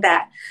feeding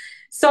that.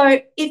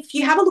 So if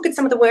you have a look at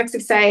some of the works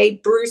of,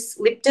 say, Bruce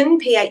Lipton,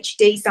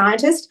 PhD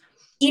scientist,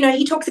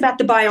 he talks about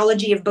the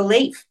biology of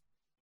belief,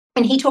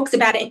 and he talks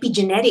about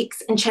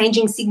epigenetics and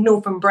changing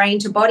signal from brain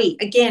to body.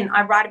 Again,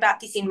 I write about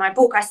this in my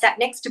book. I sat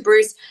next to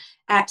Bruce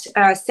at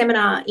a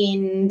seminar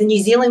in the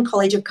New Zealand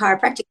College of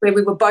Chiropractic where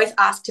we were both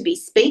asked to be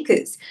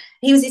speakers.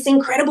 He was this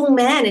incredible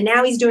man, and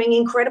now he's doing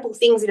incredible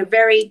things at a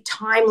very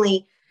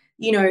timely,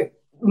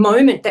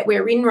 moment that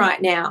we're in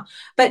right now.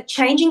 But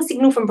changing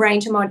signal from brain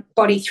to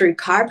body through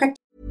chiropractic.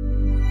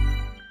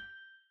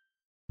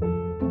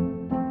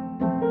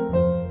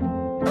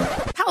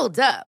 Hold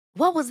up.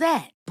 What was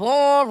that?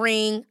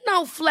 Boring.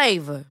 No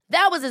flavor.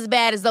 That was as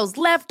bad as those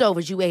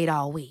leftovers you ate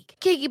all week.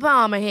 Keke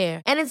Palmer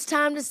here. And it's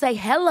time to say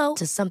hello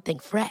to something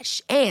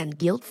fresh and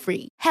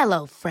guilt-free.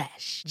 Hello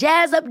Fresh.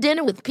 Jazz up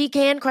dinner with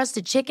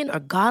pecan-crusted chicken or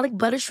garlic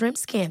butter shrimp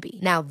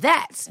scampi. Now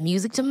that's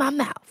music to my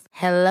mouth.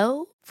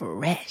 Hello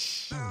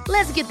Fresh.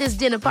 Let's get this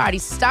dinner party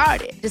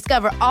started.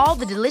 Discover all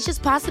the delicious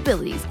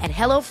possibilities at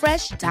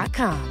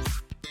HelloFresh.com.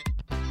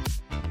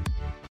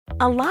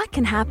 A lot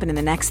can happen in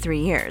the next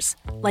 3 years.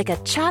 Like a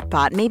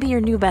chatbot may be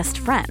your new best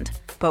friend.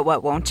 But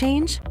what won't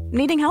change?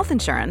 Needing health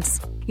insurance.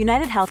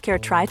 United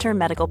Healthcare Tri-Term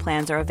Medical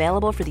Plans are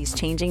available for these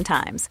changing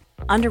times.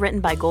 Underwritten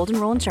by Golden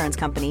Rule Insurance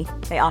Company,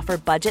 they offer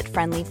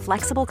budget-friendly,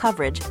 flexible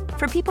coverage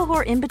for people who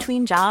are in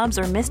between jobs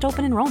or missed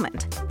open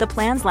enrollment. The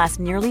plans last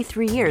nearly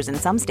 3 years in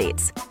some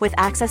states, with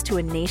access to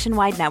a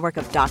nationwide network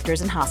of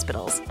doctors and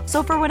hospitals.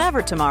 So for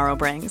whatever tomorrow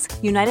brings,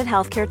 United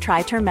Healthcare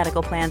Tri-Term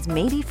Medical Plans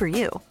may be for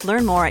you.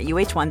 Learn more at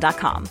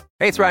uh1.com.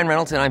 Hey, it's Ryan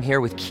Reynolds, and I'm here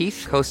with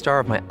Keith, co-star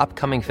of my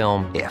upcoming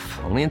film, If,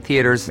 only in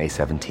theaters May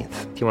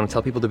 17th. Do you want to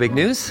tell people the big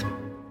news?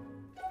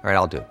 All right,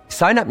 I'll do it.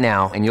 Sign up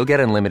now and you'll get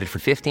unlimited for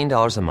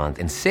 $15 a month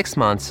and 6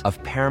 months of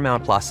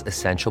Paramount Plus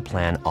Essential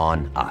Plan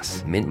on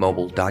us.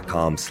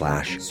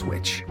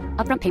 MintMobile.com/switch.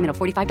 Upfront payment of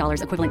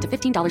 $45 equivalent to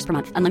 $15 per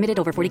month. Unlimited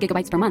over 40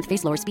 gigabytes per month.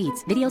 Face lower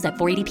speeds. Videos at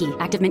 480p.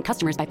 Active Mint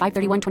customers by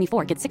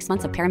 531.24 get 6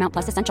 months of Paramount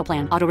Plus Essential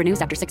Plan. Auto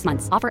renews after 6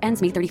 months. Offer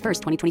ends May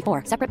 31st,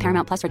 2024. Separate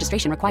Paramount Plus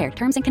registration required.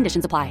 Terms and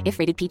conditions apply if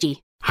rated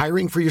PG.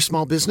 Hiring for your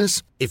small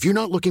business? If you're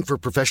not looking for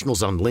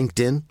professionals on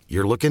LinkedIn,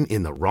 you're looking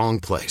in the wrong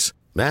place.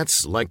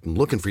 That's like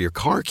looking for your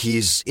car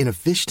keys in a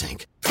fish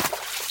tank.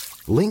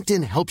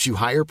 LinkedIn helps you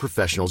hire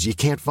professionals you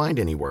can't find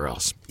anywhere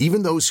else,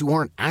 even those who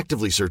aren't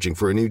actively searching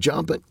for a new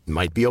job but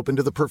might be open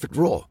to the perfect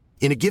role.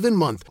 In a given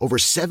month, over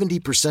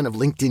 70% of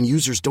LinkedIn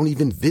users don't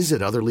even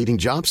visit other leading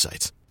job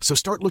sites. So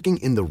start looking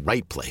in the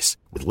right place.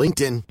 With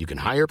LinkedIn, you can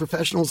hire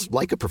professionals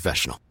like a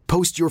professional.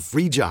 Post your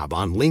free job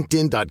on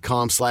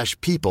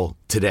linkedin.com/people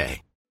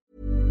today.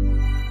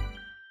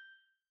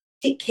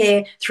 Take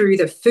care through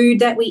the food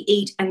that we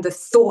eat and the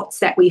thoughts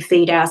that we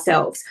feed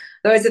ourselves.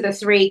 Those are the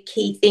 3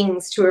 key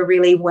things to a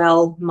really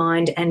well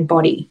mind and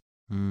body.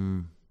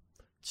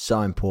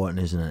 So important,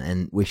 isn't it?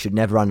 And we should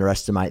never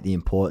underestimate the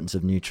importance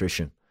of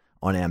nutrition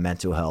on our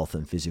mental health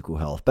and physical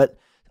health. But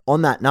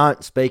on that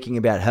note, speaking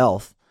about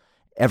health,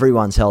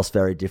 everyone's health's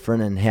very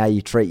different, and how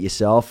you treat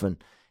yourself and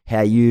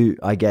how you,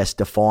 I guess,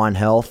 define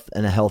health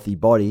and a healthy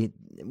body,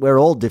 we're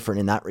all different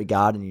in that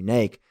regard and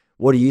unique.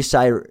 What do you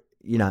say,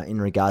 in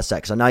regards to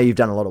that? Because I know you've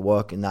done a lot of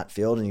work in that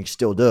field and you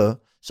still do.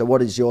 So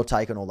what is your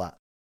take on all that?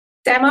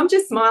 Sam, I'm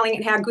just smiling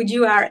at how good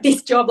you are at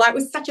this job. Like, it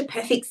was such a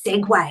perfect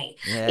segue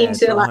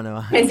into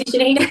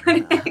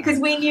transitioning because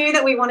we knew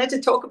that we wanted to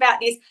talk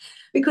about this,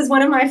 because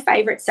one of my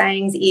favorite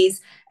sayings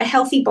is a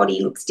healthy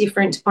body looks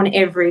different on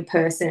every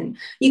person.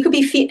 You could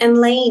be fit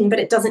and lean, but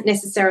it doesn't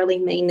necessarily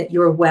mean that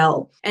you're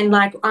well. And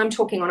like, I'm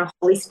talking on a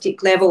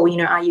holistic level,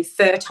 are you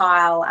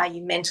fertile? Are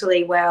you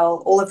mentally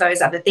well? All of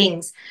those other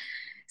things.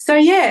 So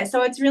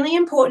it's really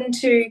important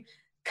to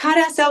cut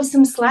ourselves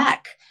some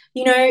slack,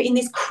 in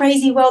this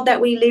crazy world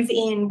that we live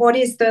in. What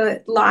is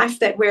the life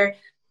that we're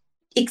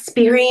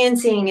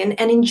experiencing and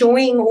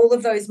enjoying all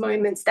of those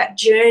moments, that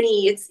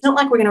journey? It's not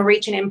like we're going to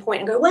reach an end point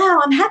and go, wow,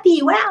 I'm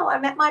happy. Wow,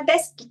 I'm at my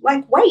best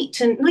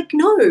weight. And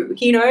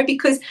no,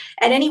 because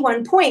at any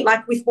one point,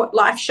 like with what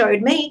life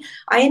showed me,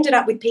 I ended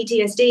up with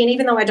PTSD. And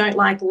even though I don't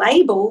like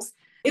labels,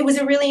 it was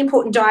a really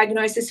important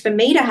diagnosis for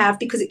me to have,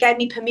 because it gave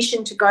me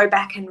permission to go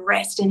back and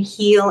rest and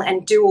heal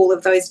and do all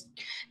of those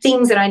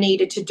things that I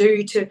needed to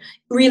do to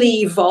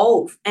really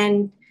evolve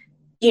and,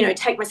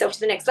 take myself to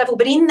the next level.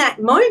 But in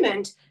that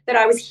moment that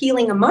I was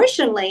healing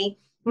emotionally,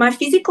 my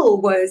physical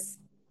was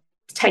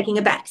taking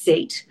a back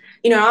seat.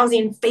 I was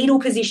in fetal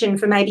position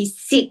for maybe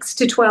 6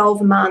 to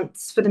 12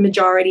 months for the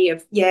majority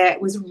of,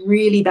 it was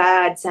really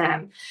bad,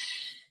 Sam.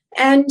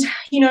 And,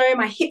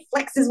 my hip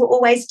flexors were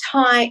always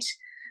tight.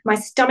 My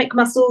stomach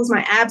muscles,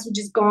 my abs were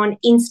just gone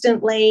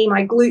instantly.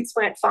 My glutes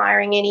weren't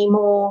firing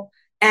anymore.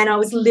 And I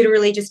was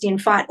literally just in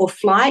fight or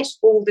flight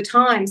all the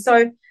time.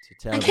 So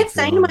I kept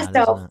saying to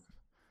myself,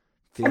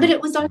 but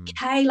it was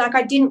okay. Like,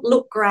 I didn't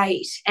look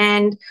great.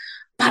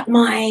 But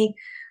my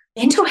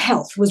mental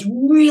health was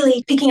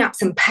really picking up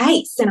some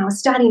pace, and I was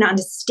starting to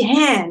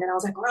understand. And I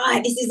was like,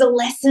 right, this is a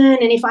lesson.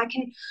 And if I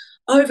can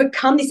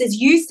overcome this, as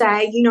you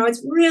say,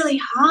 it's really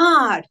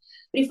hard.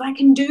 But if I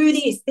can do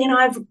this, then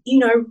I've,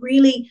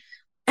 really...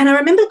 And I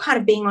remember kind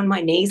of being on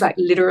my knees, like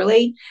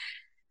literally,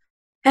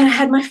 and I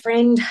had my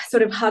friend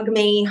sort of hug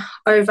me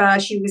over.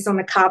 She was on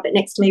the carpet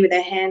next to me with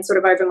her hand sort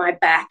of over my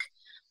back.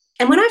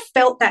 And when I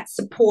felt that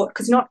support,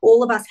 because not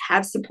all of us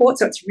have support,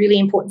 so it's really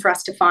important for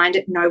us to find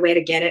it, know where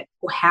to get it,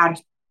 or how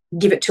to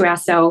give it to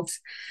ourselves.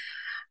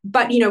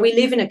 But, we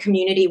live in a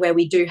community where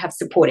we do have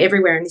support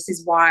everywhere. And this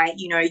is why,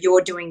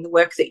 you're doing the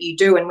work that you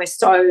do. And we're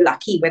so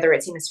lucky, whether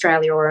it's in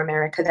Australia or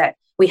America, that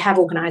we have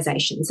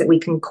organisations that we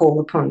can call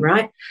upon,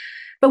 right?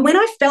 But when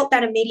I felt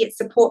that immediate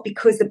support,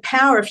 because the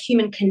power of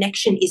human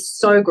connection is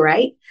so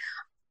great,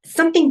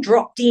 something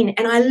dropped in,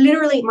 and I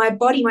literally, my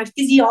body, my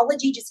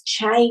physiology just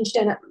changed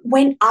and it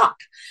went up.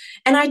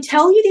 And I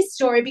tell you this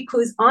story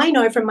because I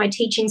know from my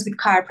teachings with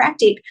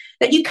chiropractic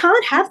that you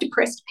can't have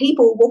depressed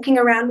people walking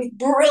around with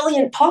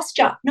brilliant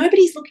posture.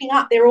 Nobody's looking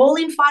up. They're all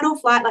in fight or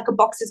flight, like a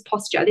boxer's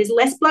posture. There's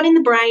less blood in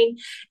the brain,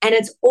 and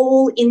it's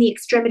all in the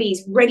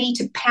extremities, ready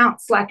to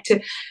pounce, like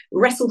to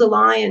wrestle the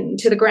lion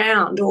to the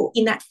ground, or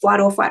in that flight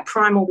or fight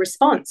primal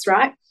response,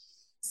 right?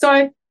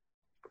 So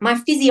my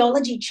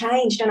physiology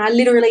changed, and I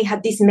literally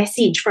had this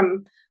message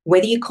from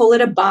whether you call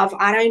it above,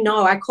 I don't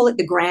know. I call it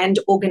the grand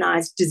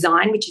organized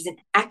design, which is an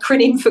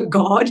acronym for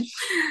God.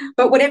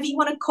 But whatever you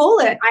want to call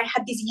it, I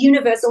had this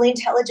universal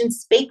intelligence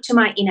speak to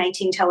my innate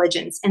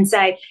intelligence and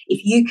say,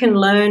 if you can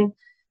learn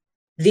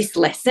this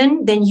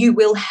lesson, then you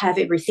will have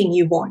everything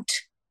you want.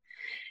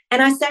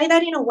 And I say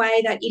that in a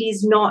way that it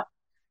is not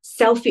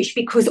selfish,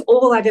 because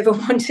all I've ever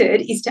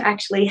wanted is to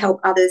actually help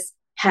others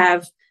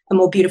have a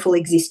more beautiful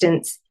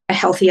existence, a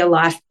healthier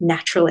life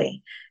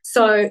naturally.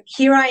 So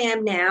here I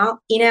am now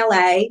in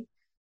LA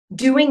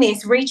doing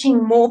this,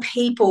 reaching more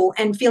people,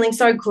 and feeling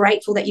so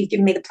grateful that you've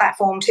given me the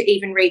platform to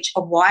even reach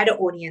a wider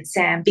audience,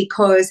 Sam,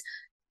 because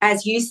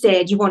as you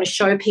said, you want to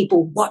show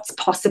people what's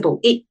possible.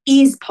 It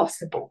is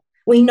possible.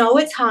 We know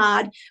it's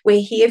hard.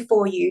 We're here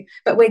for you,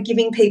 but we're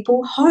giving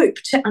people hope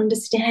to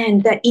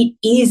understand that it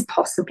is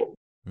possible.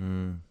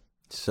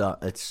 So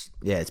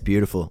it's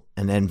beautiful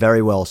and then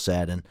very well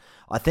said. And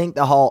I think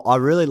I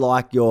really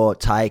like your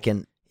take,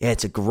 and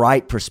it's a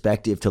great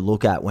perspective to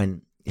look at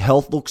when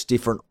health looks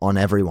different on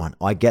everyone.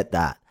 I get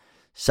that.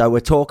 So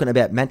we're talking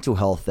about mental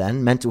health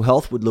then. Mental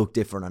health would look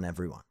different on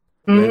everyone.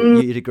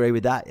 You'd agree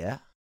with that, yeah?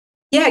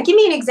 Yeah, give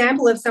me an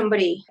example of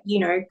somebody,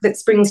 that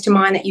springs to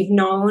mind that you've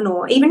known,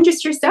 or even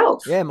just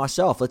yourself. Yeah,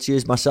 myself. Let's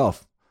use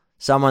myself.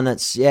 Someone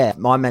that's,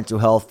 my mental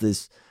health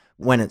is,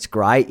 when it's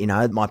great,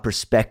 my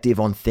perspective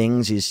on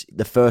things is,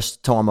 the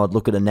first time I'd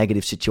look at a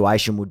negative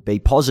situation would be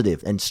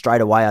positive, and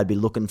straight away I'd be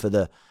looking for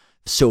the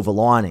silver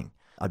lining.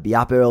 I'd be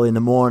up early in the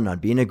morning,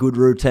 I'd be in a good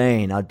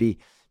routine, I'd be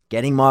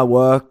getting my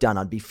work done,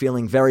 I'd be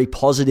feeling very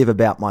positive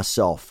about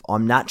myself.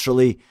 I'm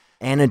naturally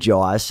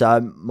energized, so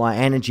my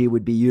energy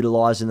would be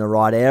utilized in the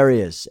right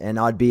areas, and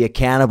I'd be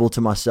accountable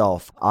to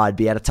myself. I'd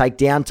be able to take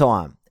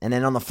downtime. And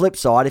then on the flip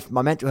side, if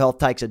my mental health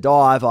takes a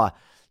dive,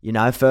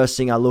 first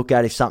thing I look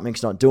at if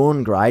something's not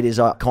doing great is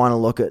I kind of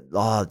look at,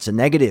 it's a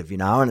negative,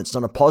 and it's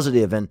not a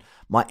positive, and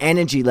my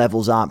energy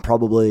levels aren't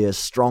probably as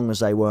strong as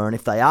they were. And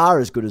if they are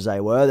as good as they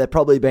were, they're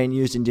probably being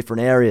used in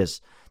different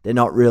areas. They're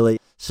not really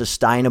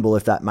sustainable,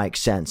 if that makes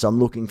sense. I'm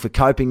looking for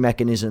coping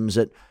mechanisms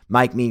that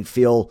make me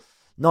feel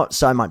not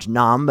so much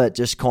numb, but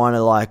just kind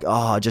of like,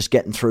 just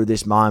getting through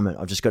this moment.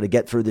 I've just got to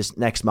get through this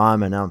next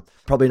moment. I'm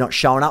probably not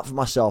showing up for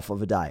myself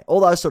of a day.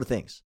 All those sort of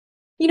things.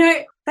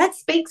 That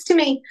speaks to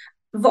me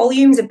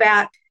volumes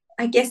about,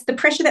 I guess, the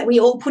pressure that we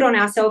all put on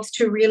ourselves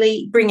to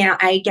really bring our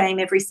A game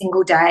every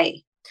single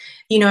day.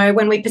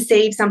 When we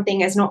perceive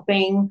something as not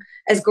being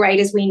as great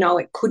as we know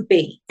it could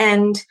be.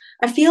 And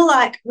I feel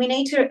like we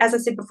need to, as I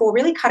said before,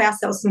 really cut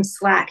ourselves some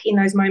slack in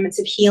those moments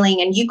of healing.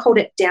 And you called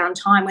it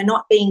downtime. We're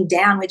not being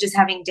down, we're just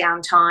having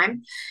downtime.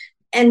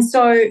 And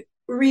so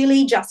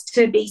really just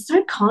to be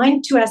so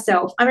kind to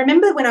ourselves. I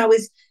remember when I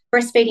was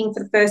breastfeeding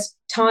for the first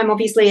time,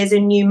 obviously as a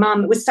new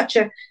mum, it was such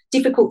a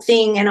difficult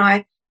thing. And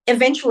I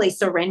eventually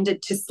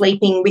surrendered to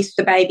sleeping with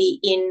the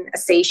baby in a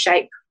C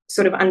shape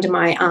sort of under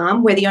my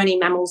arm. We're the only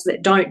mammals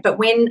that don't. But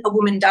when a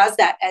woman does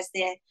that as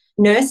they're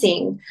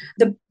nursing,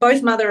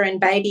 both mother and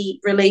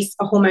baby release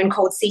a hormone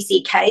called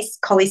CCK,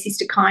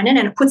 cholecystokinin,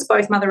 and it puts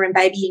both mother and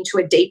baby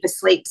into a deeper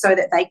sleep so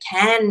that they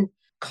can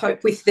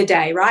cope with the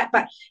day, right?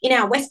 But in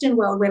our Western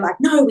world, we're like,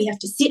 no, we have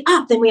to sit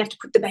up, then we have to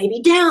put the baby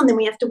down, then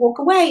we have to walk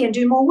away and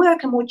do more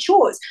work and more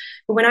chores.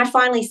 But when I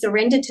finally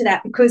surrendered to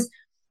that, because,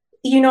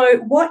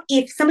 what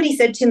if somebody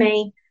said to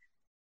me,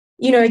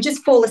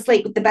 just fall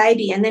asleep with the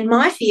baby? And then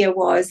my fear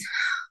was,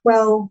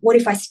 well, what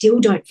if I still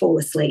don't fall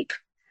asleep?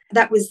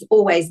 That was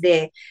always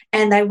there.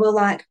 And they were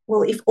like,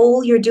 well, if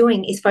all you're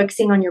doing is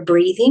focusing on your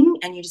breathing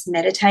and you're just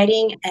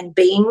meditating and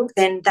being,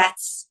 then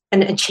that's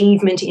an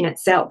achievement in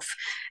itself.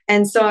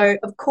 And so,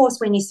 of course,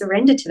 when you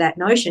surrender to that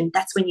notion,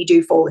 that's when you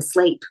do fall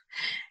asleep,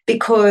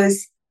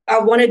 because I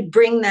want to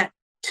bring that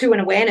to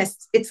an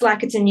awareness. It's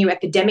like it's a new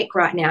epidemic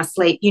right now,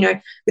 sleep,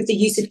 with the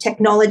use of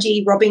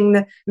technology, robbing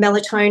the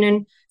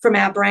melatonin from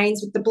our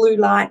brains with the blue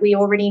light. We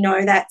already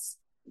know that's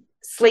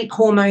sleep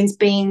hormones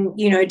being,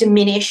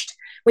 diminished.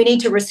 We need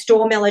to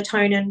restore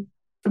melatonin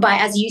by,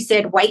 as you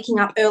said, waking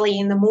up early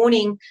in the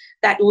morning.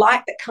 That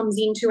light that comes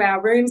into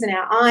our rooms and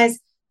our eyes,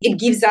 it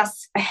gives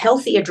us a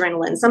healthy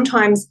adrenaline.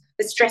 Sometimes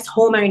the stress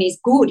hormone is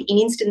good in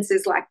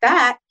instances like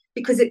that,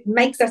 because it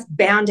makes us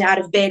bound out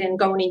of bed and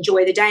go and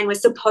enjoy the day. And we're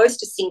supposed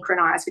to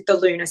synchronize with the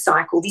lunar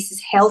cycle. This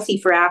is healthy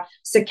for our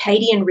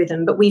circadian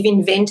rhythm, but we've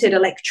invented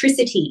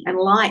electricity and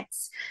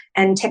lights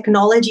and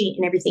technology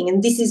and everything.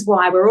 And this is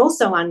why we're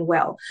also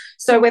unwell.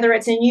 So whether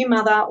it's a new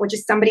mother or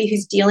just somebody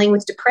who's dealing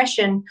with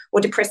depression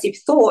or depressive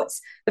thoughts,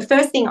 the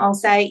first thing I'll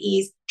say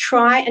is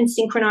try and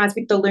synchronize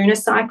with the lunar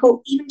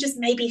cycle, even just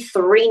maybe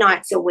 3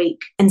 nights a week,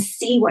 and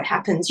see what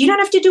happens. You don't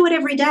have to do it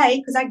every day,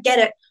 because I get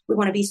it. We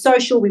want to be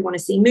social. We want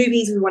to see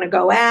movies. We want to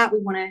go out. We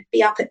want to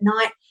be up at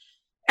night.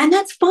 And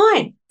that's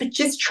fine. But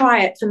just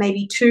try it for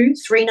maybe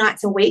 2-3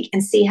 nights a week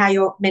and see how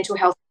your mental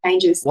health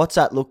changes. What's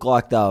that look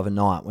like, though, of a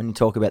night? When you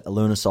talk about the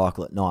lunar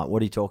cycle at night,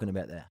 what are you talking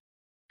about there?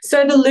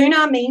 So the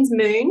lunar means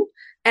moon,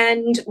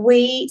 and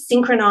we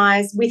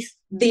synchronize with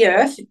the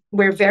earth.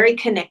 We're very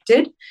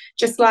connected.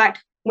 Just like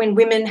when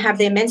women have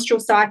their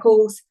menstrual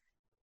cycles,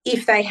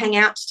 if they hang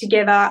out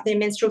together, their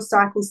menstrual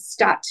cycles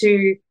start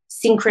to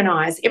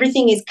synchronized.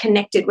 Everything is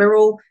connected. We're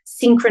all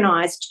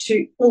synchronized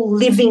to all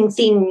living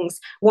things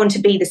want to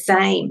be the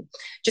same.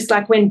 Just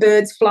like when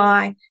birds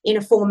fly in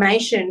a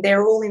formation,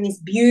 they're all in this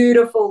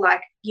beautiful,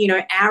 like,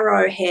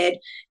 arrowhead.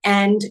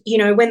 And,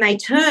 when they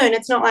turn,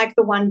 it's not like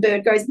the one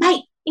bird goes,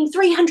 mate, in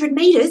 300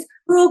 meters,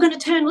 we're all going to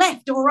turn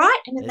left, all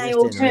right? And then they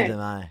all turn.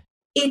 Rhythm,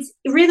 It's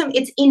rhythm,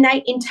 it's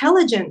innate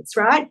intelligence,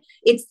 right?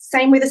 It's the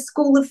same with a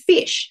school of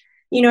fish,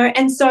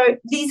 and so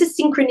these are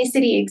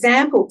synchronicity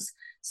examples.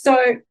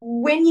 So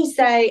when you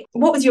say,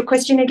 what was your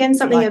question again?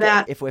 Something like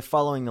about... If we're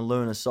following the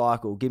lunar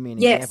cycle, give me an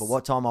Yes. example.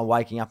 What time am I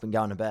waking up and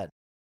going to bed?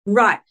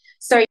 Right.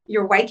 So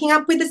you're waking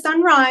up with the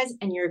sunrise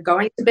and you're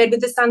going to bed with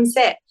the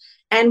sunset.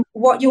 And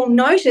what you'll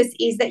notice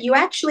is that you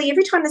actually,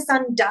 every time the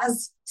sun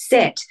does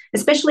set,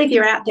 especially if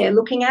you're out there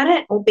looking at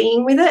it or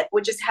being with it or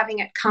just having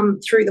it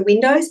come through the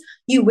windows,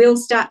 you will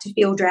start to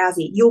feel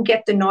drowsy. You'll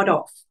get the nod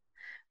off,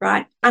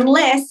 right?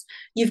 Unless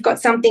you've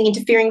got something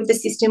interfering with the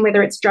system,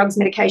 whether it's drugs,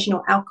 medication,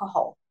 or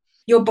alcohol.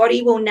 Your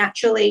body will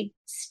naturally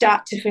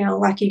start to feel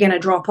like you're going to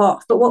drop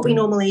off. But what we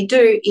normally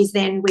do is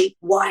then we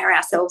wire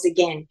ourselves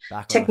again.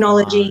 Back on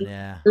Technology, the phone,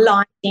 yeah.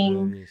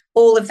 lighting, Movies.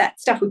 all of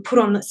that stuff. We put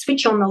on the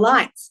switch on the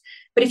lights.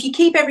 But if you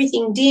keep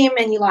everything dim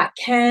and you light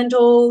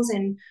candles,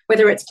 and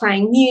whether it's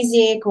playing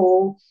music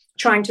or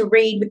trying to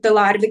read with the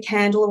light of the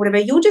candle or whatever,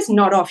 you'll just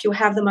nod off. You'll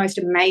have the most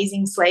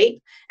amazing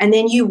sleep. And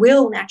then you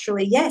will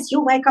naturally, yes,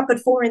 you'll wake up at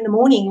 4 a.m.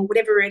 or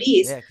whatever it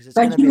is. Yeah, because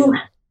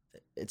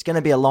it's going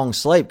to be a long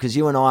sleep, because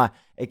you and I,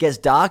 it gets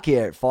dark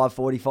here at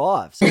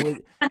 5:45,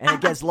 and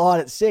it gets light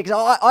at 6.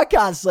 I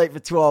can't sleep for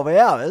 12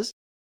 hours.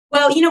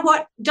 Well, you know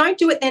what? Don't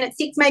do it then at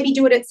 6. Maybe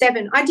do it at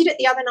 7. I did it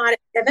the other night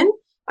at 7.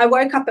 I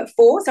woke up at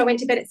 4, so I went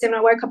to bed at 7.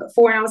 I woke up at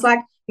 4, and I was like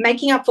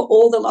making up for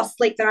all the lost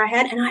sleep that I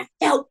had, and I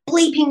felt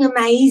bleeping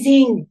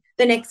amazing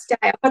the next day.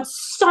 I got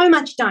so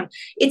much done.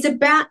 It's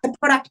about the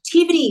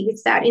productivity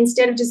with that,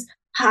 instead of just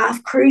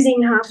half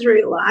cruising, half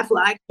through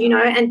life,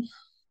 and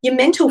your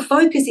mental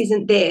focus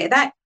isn't there.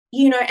 That,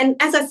 and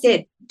as I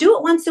said, do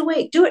it once a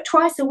week, do it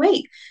twice a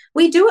week.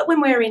 We do it when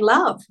we're in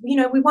love. We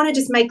want to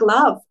just make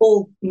love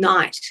all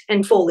night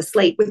and fall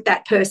asleep with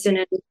that person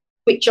and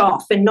switch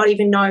off and not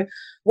even know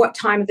what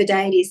time of the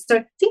day it is.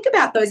 So think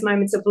about those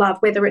moments of love,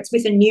 whether it's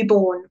with a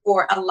newborn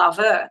or a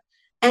lover,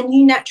 and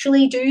you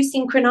naturally do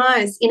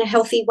synchronize in a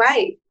healthy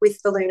way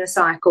with the lunar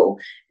cycle.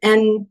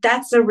 And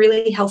that's a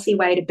really healthy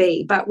way to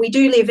be. But we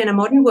do live in a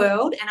modern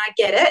world, and I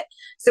get it.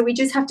 So we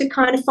just have to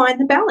kind of find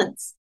the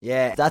balance.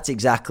 Yeah, that's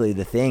exactly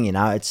the thing,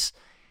 It's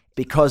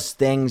because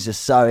things are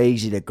so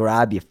easy to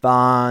grab your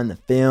phone, the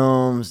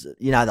films,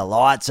 the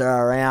lights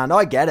are around.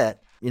 I get it.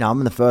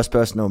 I'm the first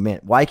person to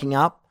admit, waking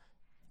up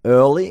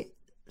early,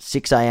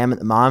 6 a.m. at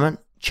the moment,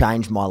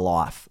 changed my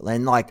life.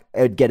 And it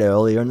would get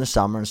earlier in the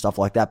summer and stuff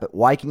like that. But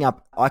waking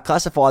up, I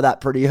classify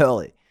that pretty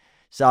early.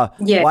 So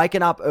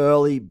waking up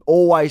early,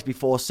 always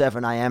before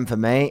 7 a.m. for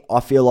me,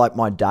 I feel like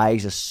my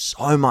days are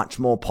so much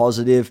more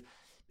positive,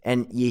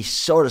 and you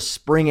sort of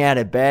spring out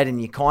of bed and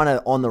you're kind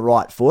of on the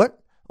right foot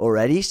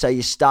already. So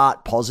you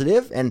start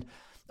positive, and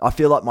I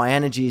feel like my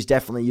energy is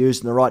definitely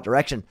used in the right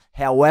direction.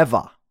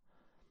 However,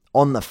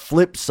 on the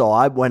flip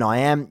side,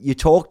 when you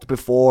talked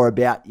before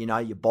about,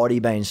 your body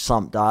being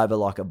slumped over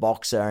like a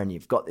boxer and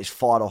you've got this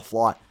fight or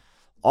flight.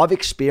 I've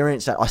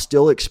experienced that. I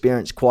still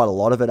experience quite a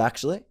lot of it,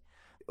 actually.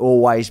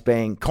 Always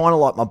being kind of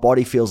like my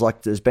body feels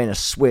like there's been a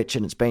switch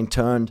and it's been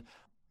turned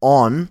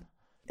on.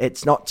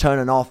 It's not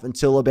turning off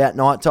until about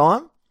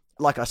nighttime.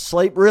 Like, I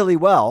sleep really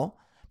well,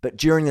 but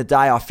during the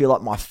day I feel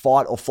like my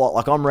fight or flight,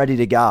 like I'm ready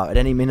to go at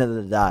any minute of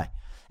the day.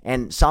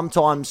 And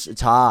sometimes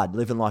it's hard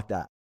living like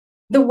that.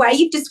 The way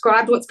you've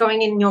described what's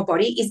going on in your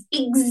body is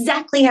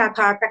exactly how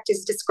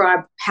chiropractors describe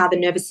how the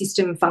nervous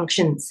system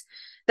functions.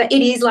 That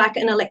it is like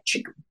an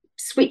electric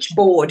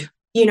switchboard,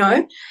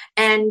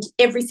 and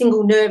every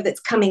single nerve that's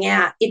coming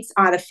out, it's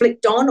either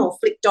flipped on or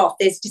flipped off.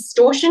 There's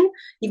distortion.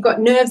 You've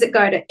got nerves that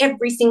go to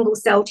every single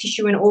cell,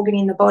 tissue, and organ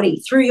in the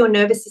body. Through your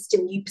nervous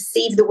system, you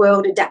perceive the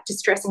world, adapt to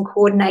stress, and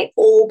coordinate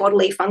all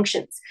bodily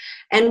functions.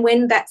 And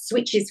when that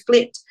switch is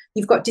flipped,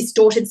 you've got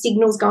distorted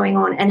signals going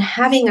on, and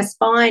having a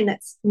spine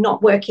that's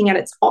not working at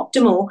its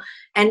optimal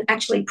and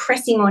actually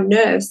pressing on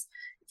nerves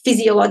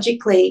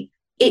physiologically,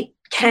 it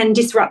can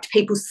disrupt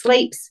people's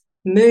sleeps,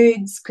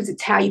 moods, because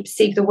it's how you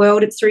perceive the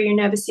world. It's through your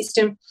nervous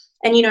system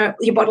and, your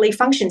bodily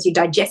functions, your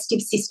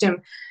digestive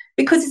system,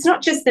 because it's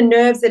not just the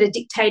nerves that are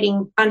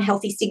dictating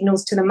unhealthy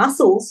signals to the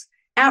muscles.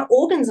 Our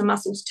organs are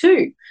muscles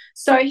too.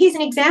 So here's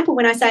an example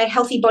when I say a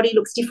healthy body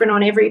looks different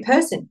on every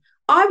person.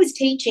 I was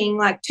teaching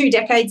 2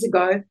 decades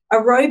ago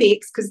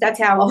aerobics, because that's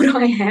how old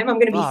I am. I'm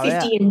going to be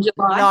 50 in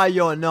July. No,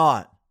 you're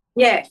not.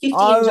 Yeah, 50 in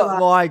July. Oh,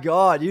 my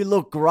God. You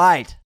look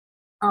great.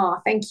 Oh,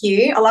 thank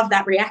you. I love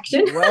that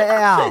reaction.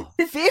 Wow.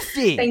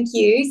 50. Thank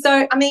you.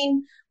 So,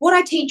 what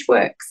I teach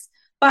works.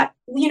 But,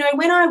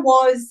 when I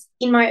was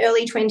in my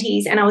early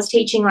 20s and I was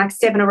teaching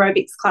 7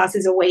 aerobics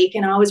classes a week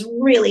and I was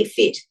really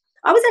fit,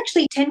 I was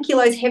actually 10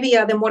 kilos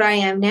heavier than what I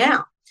am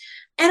now.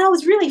 And I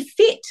was really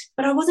fit,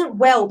 but I wasn't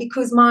well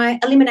because my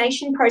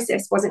elimination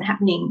process wasn't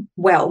happening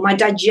well. My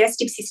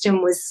digestive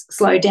system was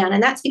slowed down.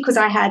 And that's because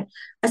I had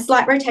a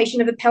slight rotation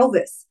of the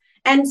pelvis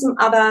and some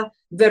other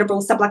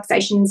vertebral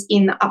subluxations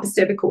in the upper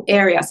cervical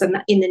area, so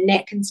in the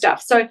neck and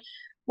stuff. So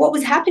what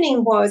was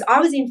happening was I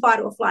was in fight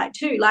or flight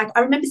too. Like I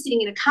remember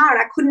sitting in a car and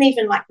I couldn't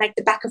even like make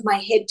the back of my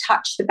head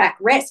touch the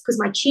backrest because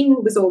my chin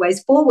was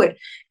always forward.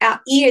 Our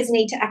ears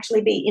need to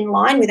actually be in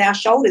line with our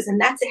shoulders, and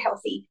that's a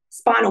healthy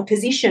spinal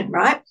position,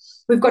 right?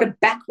 We've got a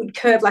backward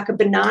curve, like a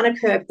banana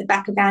curve at the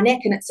back of our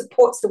neck, and it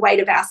supports the weight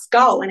of our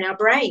skull and our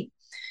brain.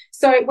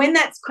 So when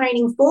that's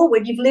craning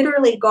forward, you've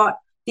literally got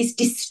this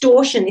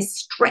distortion, this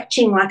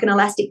stretching like an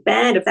elastic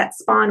band of that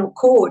spinal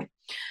cord.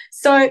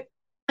 So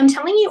I'm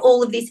telling you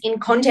all of this in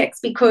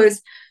context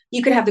because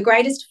you could have the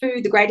greatest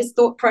food, the greatest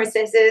thought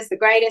processes, the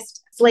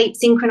greatest sleep,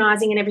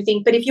 synchronizing and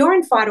everything. But if you're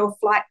in fight or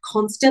flight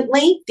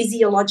constantly,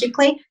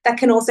 physiologically, that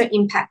can also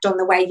impact on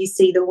the way you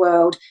see the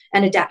world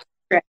and adapt.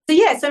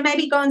 So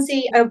maybe go and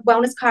see a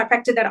wellness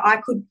chiropractor that I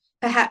could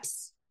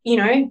perhaps,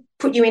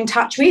 put you in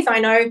touch with. I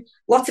know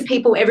lots of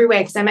people everywhere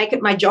because I make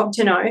it my job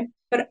to know.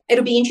 But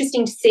it'll be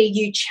interesting to see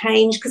you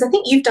change because I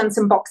think you've done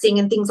some boxing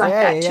and things like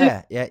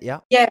that too.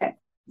 Yeah.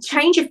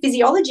 Change your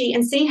physiology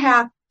and see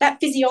how that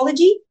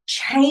physiology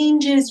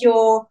changes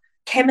your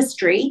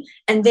chemistry,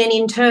 and then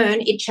in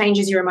turn it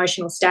changes your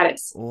emotional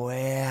status.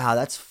 Wow,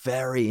 that's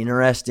very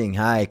interesting,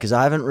 hey, because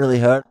I haven't really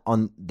heard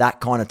on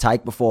that kind of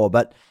take before,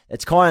 but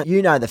it's kind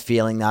of, the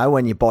feeling though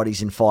when your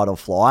body's in fight or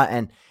flight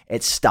and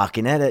it's stuck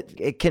in it,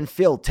 it can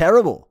feel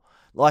terrible.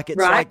 Like it's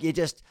right.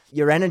 Like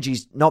your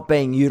energy's not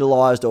being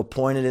utilized or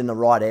pointed in the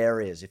right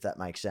areas, if that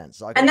makes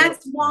sense. And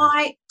that's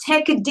why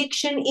tech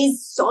addiction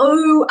is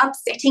so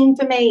upsetting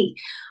for me.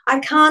 I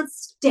can't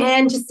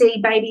stand to see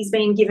babies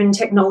being given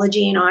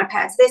technology and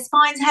iPads. Their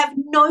spines have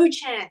no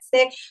chance.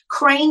 They're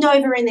craned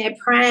over in their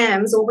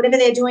prams or whatever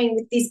they're doing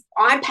with these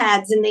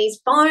iPads and these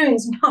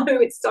phones. No,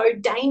 it's so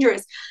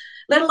dangerous,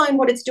 let alone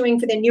what it's doing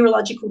for their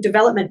neurological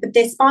development. But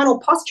their spinal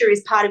posture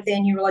is part of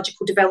their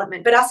neurological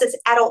development. But us as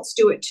adults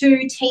do it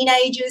too,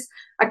 teenagers.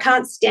 I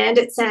can't stand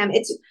it, Sam.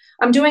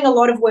 I'm doing a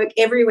lot of work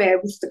everywhere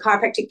with the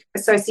Chiropractic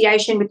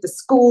Association, with the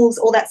schools,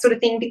 all that sort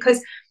of thing,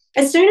 because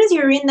as soon as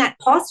you're in that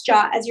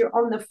posture, as you're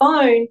on the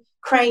phone,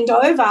 craned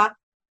over,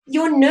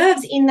 your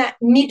nerves in that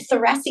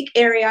mid-thoracic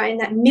area, in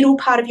that middle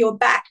part of your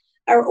back,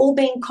 are all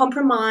being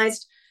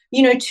compromised,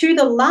 to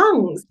the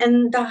lungs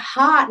and the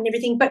heart and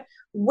everything. But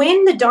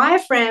when the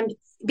diaphragm,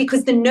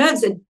 because the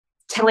nerves are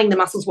telling the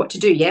muscles what to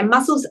do,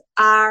 muscles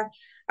are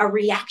a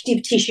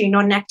reactive tissue,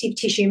 not an active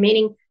tissue,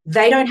 meaning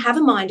they don't have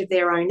a mind of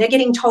their own. They're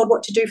getting told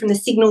what to do from the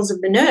signals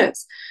of the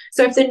nerves.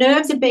 So if the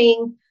nerves are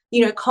being,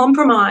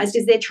 compromised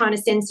as they're trying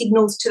to send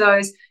signals to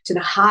the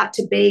heart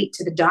to beat,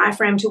 to the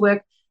diaphragm to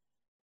work,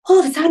 all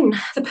of a sudden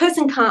the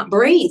person can't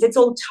breathe. It's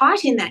all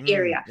tight in that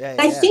area.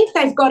 They think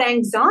they've got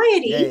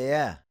anxiety.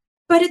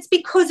 But it's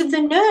because of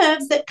the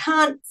nerves that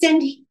can't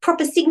send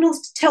proper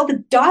signals to tell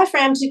the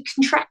diaphragm to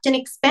contract and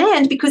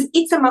expand because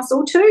it's a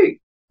muscle too.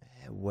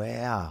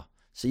 Wow.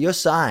 So you're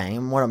saying,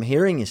 and what I'm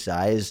hearing you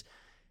say is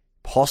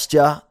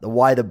posture, the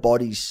way the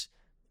body's,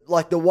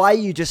 like the way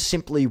you just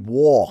simply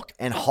walk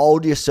and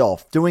hold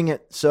yourself, doing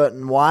it a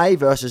certain way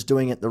versus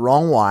doing it the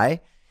wrong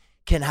way,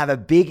 can have a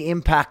big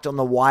impact on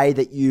the way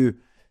that you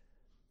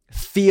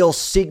feel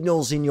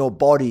signals in your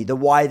body, the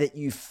way that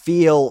you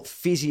feel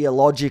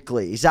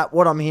physiologically. Is that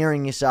what I'm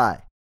hearing you say?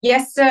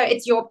 Yes, sir.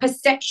 It's your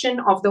perception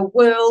of the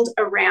world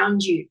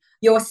around you.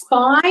 Your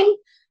spine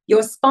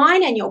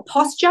and your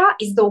posture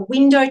is the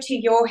window to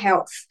your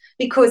health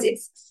because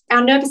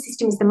our nervous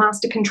system is the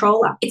master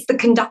controller. It's the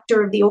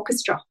conductor of the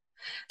orchestra.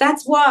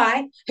 That's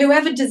why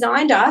whoever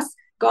designed us,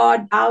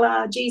 God,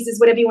 Allah, Jesus,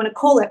 whatever you want to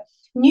call it,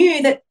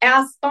 knew that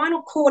our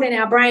spinal cord and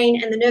our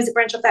brain and the nerves that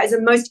branch off that is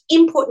the most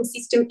important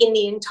system in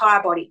the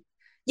entire body.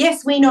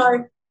 Yes, we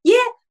know. Yeah,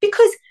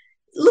 because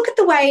look at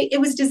the way it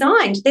was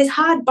designed. There's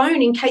hard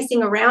bone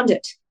encasing around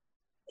it.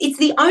 It's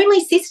the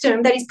only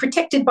system that is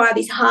protected by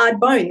this hard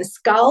bone, the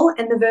skull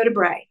and the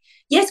vertebrae.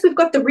 Yes, we've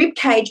got the rib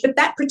cage, but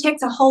that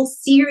protects a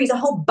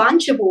whole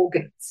bunch of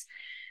organs.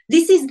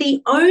 This is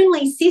the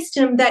only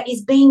system that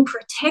is being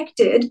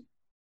protected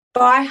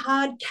by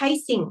hard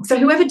casing. So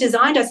whoever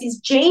designed us is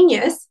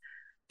genius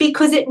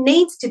because it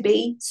needs to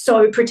be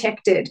so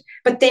protected.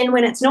 But then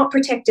when it's not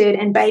protected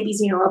and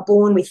babies, are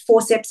born with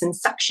forceps and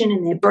suction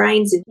and their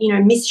brains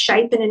are,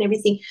 misshapen and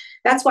everything,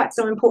 that's why it's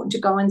so important to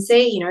go and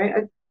see,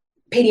 a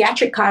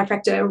pediatric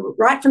chiropractor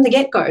right from the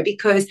get-go,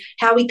 because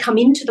how we come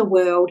into the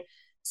world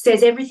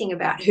says everything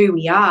about who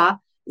we are.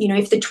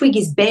 If the twig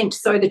is bent,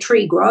 so the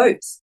tree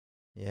grows.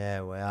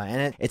 Yeah, wow.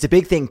 And it's a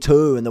big thing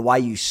too, and the way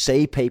you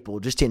see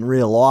people just in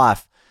real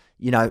life,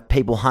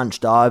 people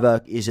hunched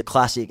over is a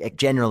classic. It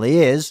generally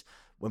is.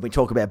 When we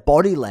talk about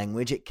body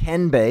language, it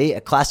can be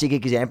a classic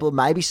example of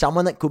maybe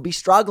someone that could be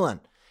struggling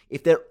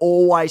if they're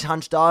always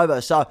hunched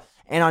over. So,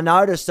 and I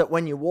noticed that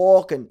when you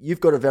walk, and you've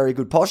got a very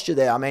good posture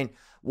there, I mean,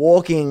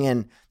 walking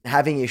and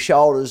having your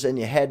shoulders and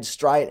your head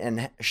straight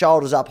and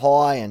shoulders up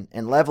high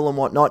and level and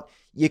whatnot,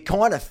 you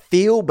kind of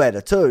feel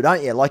better too,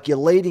 don't you? Like you're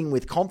leading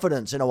with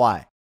confidence in a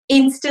way.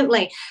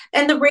 Instantly.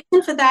 And the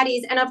reason for that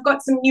is, and I've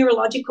got some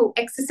neurological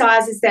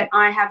exercises that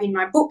I have in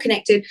my book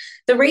connected.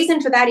 The reason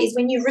for that is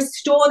when you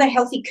restore the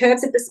healthy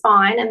curves of the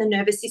spine and the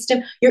nervous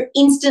system, you're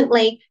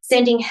instantly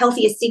sending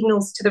healthier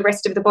signals to the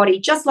rest of the body.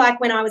 Just like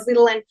when I was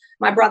little and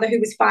my brother, who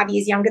was 5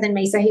 years younger than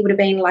me, so he would have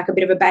been like a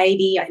bit of a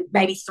baby,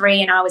 maybe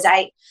 3 and I was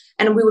 8.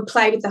 And we would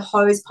play with the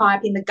hose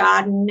pipe in the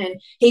garden and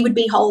he would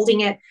be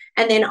holding it.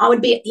 And then I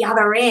would be at the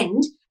other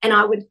end and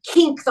I would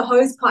kink the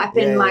hose pipe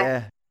and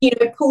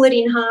pull it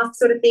in half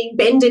sort of thing,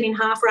 bend it in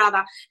half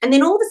rather. And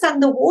then all of a sudden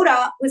the water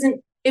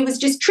it was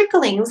just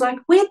trickling. It was like,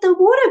 where'd the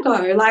water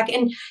go? Like,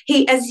 and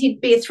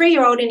he'd be a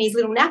 3-year-old in his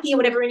little nappy or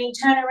whatever, and he'd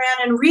turn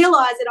around and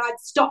realize that I'd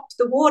stopped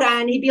the water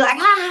and he'd be like,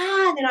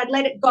 ah, and then I'd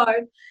let it go.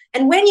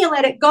 And when you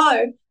let it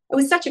go, it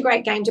was such a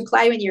great game to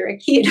play when you're a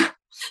kid.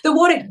 The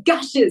water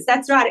gushes.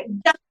 That's right.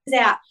 It gushes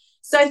out.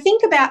 So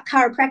think about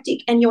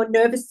chiropractic and your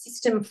nervous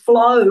system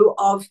flow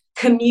of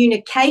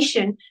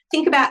communication.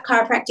 Think about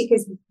chiropractic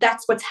as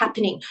that's what's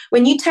happening.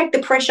 When you take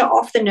the pressure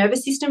off the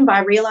nervous system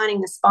by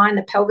realigning the spine,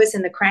 the pelvis,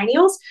 and the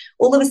cranials,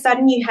 all of a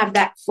sudden you have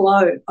that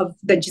flow of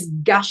the just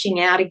gushing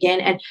out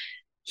again, and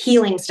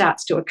healing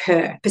starts to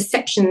occur.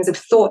 Perceptions of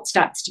thought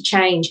starts to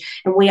change,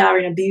 and we are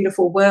in a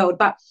beautiful world.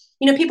 But,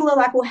 people are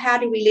like, well, how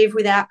do we live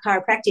without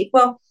chiropractic?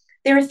 Well,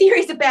 there are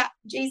theories about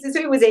Jesus,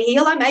 who was a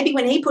healer. Maybe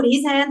when he put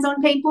his hands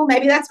on people,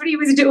 maybe that's what he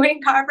was doing,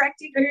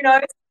 chiropractic, who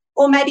knows?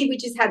 Or maybe we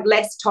just have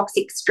less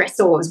toxic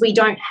stressors. We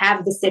don't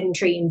have the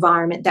sedentary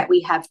environment that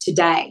we have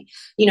today.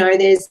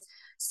 There's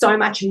so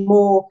much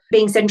more.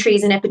 Being sedentary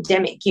is an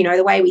epidemic,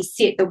 the way we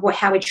sit,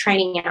 how we're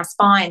training our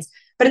spines.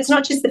 But it's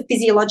not just the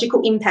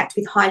physiological impact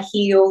with high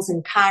heels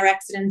and car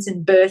accidents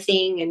and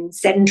birthing and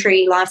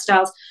sedentary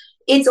lifestyles.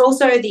 It's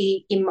also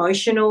the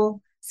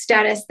emotional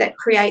status that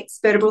creates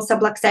vertebral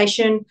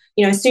subluxation.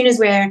 As soon as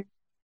we're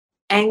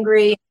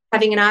angry,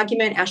 having an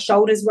argument, our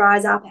shoulders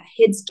rise up, our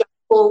heads go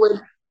forward.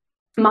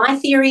 My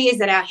theory is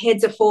that our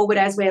heads are forward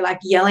as we're like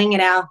yelling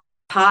at our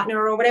partner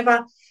or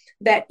whatever,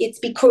 that it's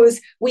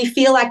because we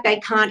feel like they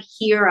can't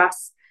hear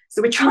us.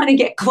 So we're trying to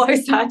get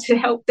closer to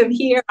help them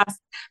hear us.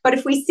 But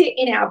if we sit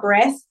in our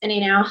breath and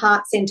in our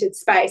heart-centered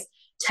space,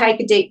 take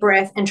a deep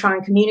breath and try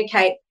and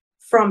communicate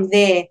from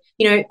there,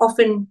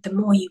 often the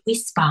more you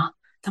whisper,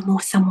 the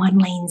more someone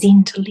leans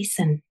in to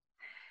listen.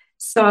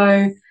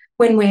 So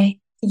when we're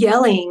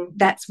yelling,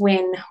 that's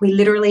when we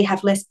literally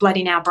have less blood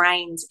in our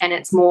brains and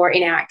it's more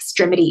in our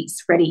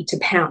extremities ready to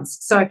pounce.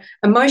 So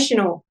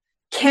emotional,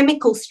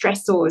 chemical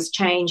stressors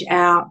change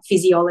our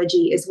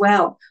physiology as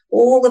well.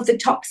 All of the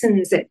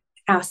toxins that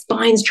our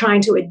spine's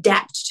trying to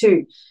adapt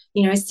to,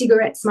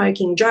 cigarette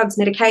smoking, drugs,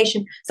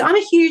 medication. So I'm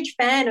a huge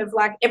fan of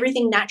like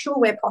everything natural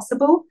where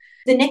possible.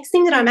 The next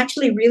thing that I'm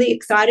actually really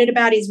excited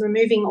about is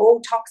removing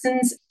all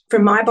toxins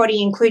from my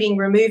body, including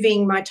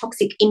removing my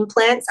toxic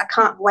implants. I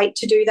can't wait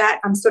to do that.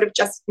 I'm sort of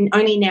just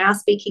only now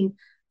speaking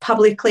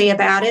publicly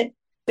about it.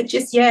 But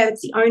just,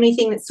 it's the only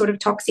thing that's sort of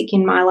toxic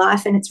in my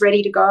life and it's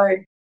ready to go.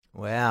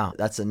 Wow.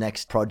 That's the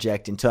next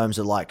project in terms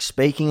of like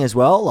speaking as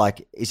well.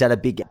 Like, is that a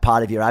big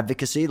part of your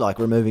advocacy, like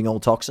removing all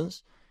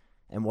toxins?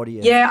 And what do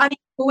you... Yeah, I've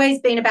always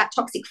been about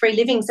toxic-free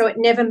living, so it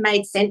never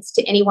made sense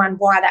to anyone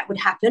why that would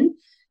happen.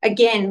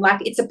 Again,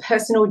 like it's a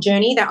personal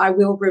journey that I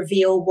will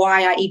reveal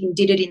why I even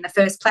did it in the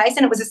first place.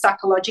 And it was a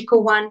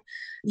psychological one,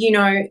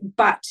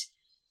 but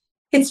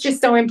it's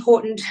just so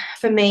important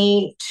for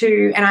me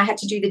and I had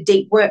to do the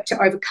deep work to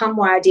overcome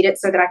why I did it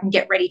so that I can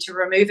get ready to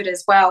remove it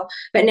as well.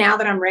 But now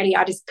that I'm ready,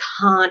 I just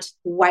can't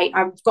wait.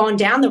 I've gone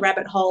down the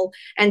rabbit hole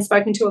and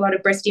spoken to a lot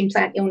of breast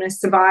implant illness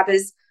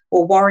survivors,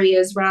 or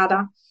warriors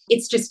rather.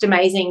 It's just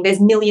amazing.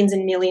 There's millions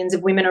and millions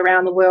of women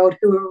around the world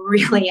who are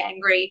really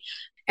angry.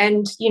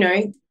 And,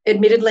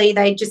 admittedly,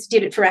 they just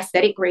did it for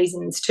aesthetic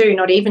reasons too,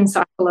 not even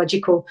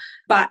psychological.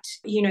 But,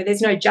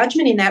 there's no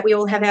judgment in that. We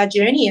all have our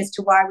journey as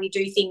to why we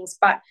do things.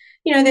 But,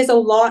 there's a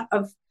lot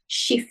of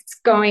shifts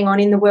going on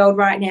in the world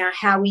right now,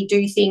 how we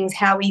do things,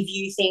 how we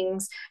view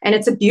things. And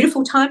it's a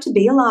beautiful time to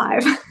be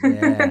alive.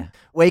 Yeah.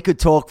 We could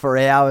talk for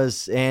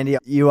hours, Andi.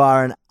 You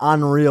are an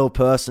unreal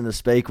person to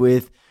speak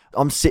with.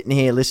 I'm sitting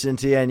here listening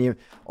to you and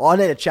I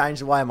need to change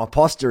the way my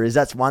posture is.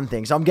 That's one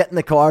thing. So I'm getting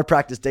the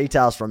chiropractic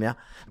details from you.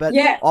 But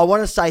yeah. I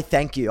want to say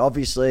thank you,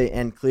 obviously,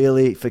 and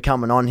clearly for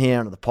coming on here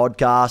on the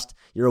podcast.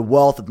 You're a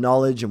wealth of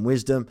knowledge and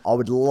wisdom. I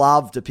would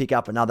love to pick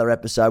up another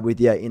episode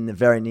with you in the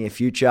very near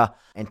future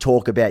and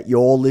talk about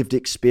your lived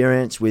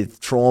experience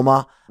with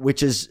trauma, which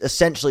has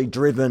essentially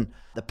driven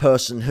the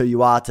person who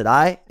you are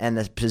today and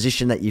the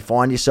position that you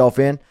find yourself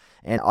in.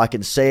 And I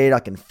can see it, I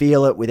can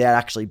feel it without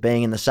actually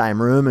being in the same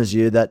room as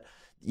you, that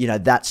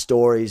that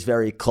story is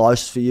very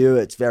close for you.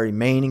 It's very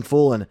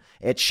meaningful and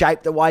it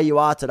shaped the way you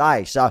are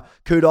today. So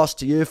kudos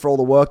to you for all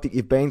the work that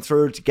you've been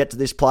through to get to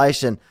this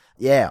place. And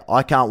yeah,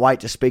 I can't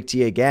wait to speak to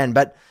you again.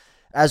 But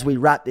as we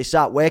wrap this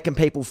up, where can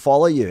people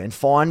follow you and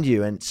find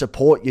you and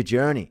support your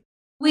journey?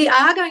 We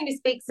are going to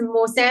speak some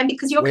more, Sam,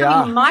 because you're coming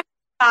on my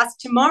podcast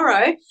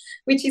tomorrow,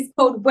 which is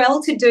called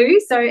Well to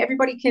Do. So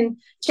everybody can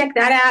check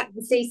that out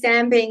and see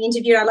Sam being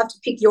interviewed. I love to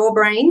pick your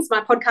brains.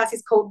 My podcast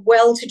is called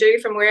Well to Do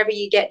from wherever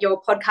you get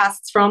your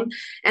podcasts from.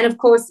 And of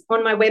course,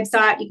 on my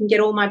website, you can get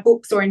all my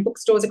books or in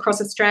bookstores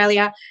across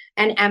Australia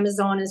and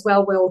Amazon as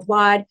well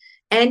worldwide.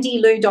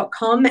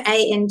 andilew.com,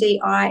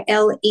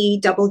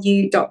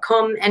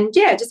 ANDILEW.com. And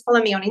yeah, just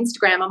follow me on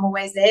Instagram. I'm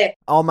always there.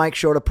 I'll make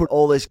sure to put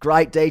all this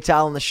great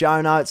detail in the show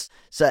notes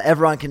so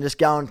everyone can just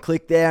go and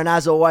click there. And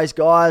as always,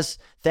 guys,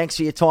 thanks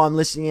for your time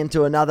listening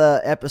into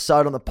another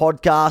episode on the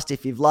podcast.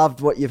 If you've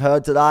loved what you've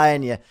heard today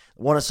and you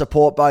want to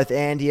support both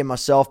Andy and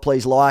myself,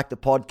 please like the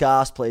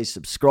podcast, please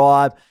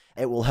subscribe.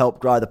 It will help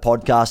grow the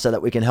podcast so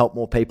that we can help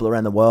more people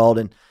around the world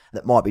and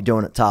that might be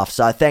doing it tough.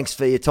 So thanks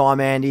for your time,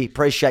 Andy.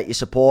 Appreciate your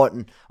support.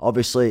 And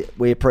obviously,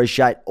 we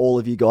appreciate all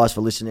of you guys for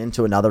listening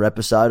to another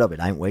episode of It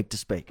Ain't Weak to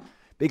Speak.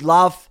 Big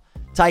love.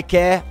 Take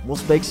care. We'll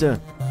speak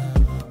soon.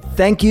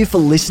 Thank you for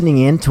listening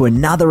in to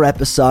another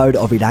episode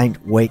of It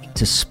Ain't Weak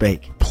to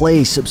Speak.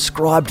 Please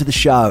subscribe to the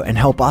show and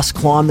help us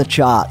climb the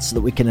charts so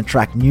that we can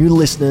attract new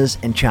listeners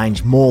and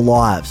change more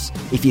lives.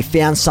 If you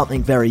found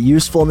something very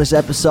useful in this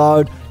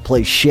episode,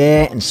 please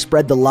share and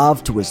spread the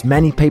love to as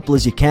many people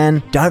as you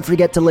can. Don't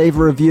forget to leave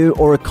a review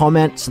or a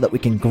comment so that we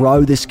can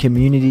grow this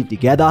community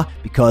together,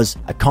 because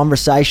a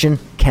conversation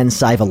can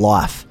save a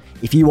life.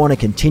 If you want to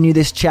continue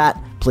this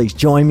chat, please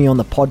join me on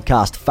the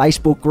podcast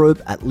Facebook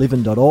group at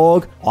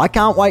livin.org. I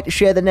can't wait to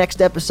share the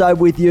next episode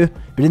with you,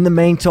 but in the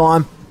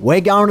meantime, we're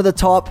going to the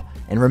top,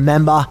 and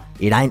remember,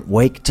 it ain't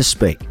weak to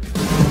speak.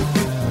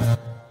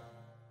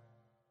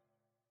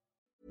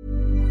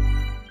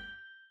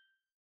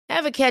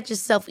 Ever catch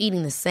yourself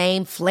eating the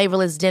same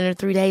flavorless dinner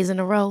 3 days in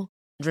a row?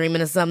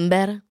 Dreaming of something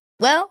better?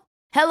 Well,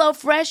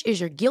 HelloFresh is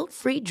your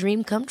guilt-free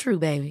dream come true,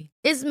 baby.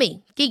 It's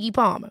me, Keke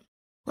Palmer.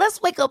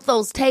 Let's wake up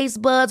those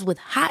taste buds with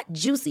hot,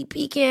 juicy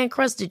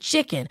pecan-crusted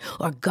chicken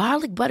or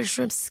garlic butter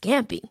shrimp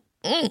scampi.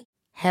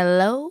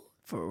 Hello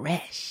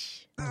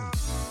Fresh.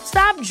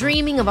 Stop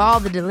dreaming of all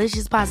the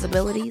delicious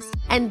possibilities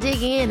and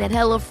dig in at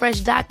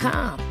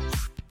HelloFresh.com.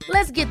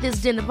 Let's get this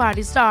dinner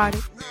party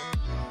started.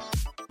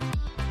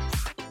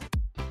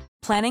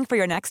 Planning for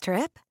your next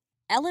trip?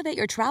 Elevate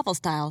your travel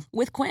style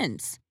with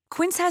Quince.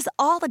 Quince has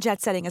all the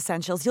jet-setting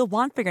essentials you'll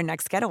want for your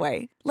next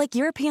getaway, like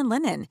European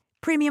linen,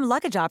 premium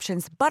luggage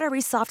options,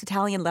 buttery soft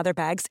Italian leather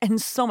bags,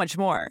 and so much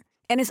more.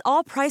 And is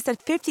all priced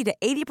at 50 to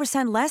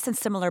 80% less than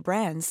similar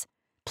brands.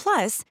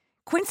 Plus,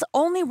 Quince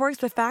only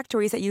works with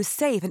factories that use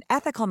safe and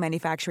ethical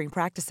manufacturing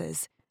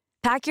practices.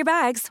 Pack your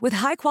bags with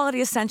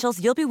high-quality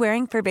essentials you'll be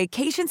wearing for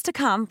vacations to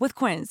come with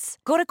Quince.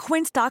 Go to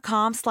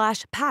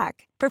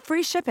quince.com/pack for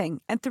free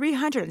shipping and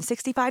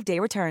 365-day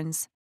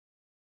returns.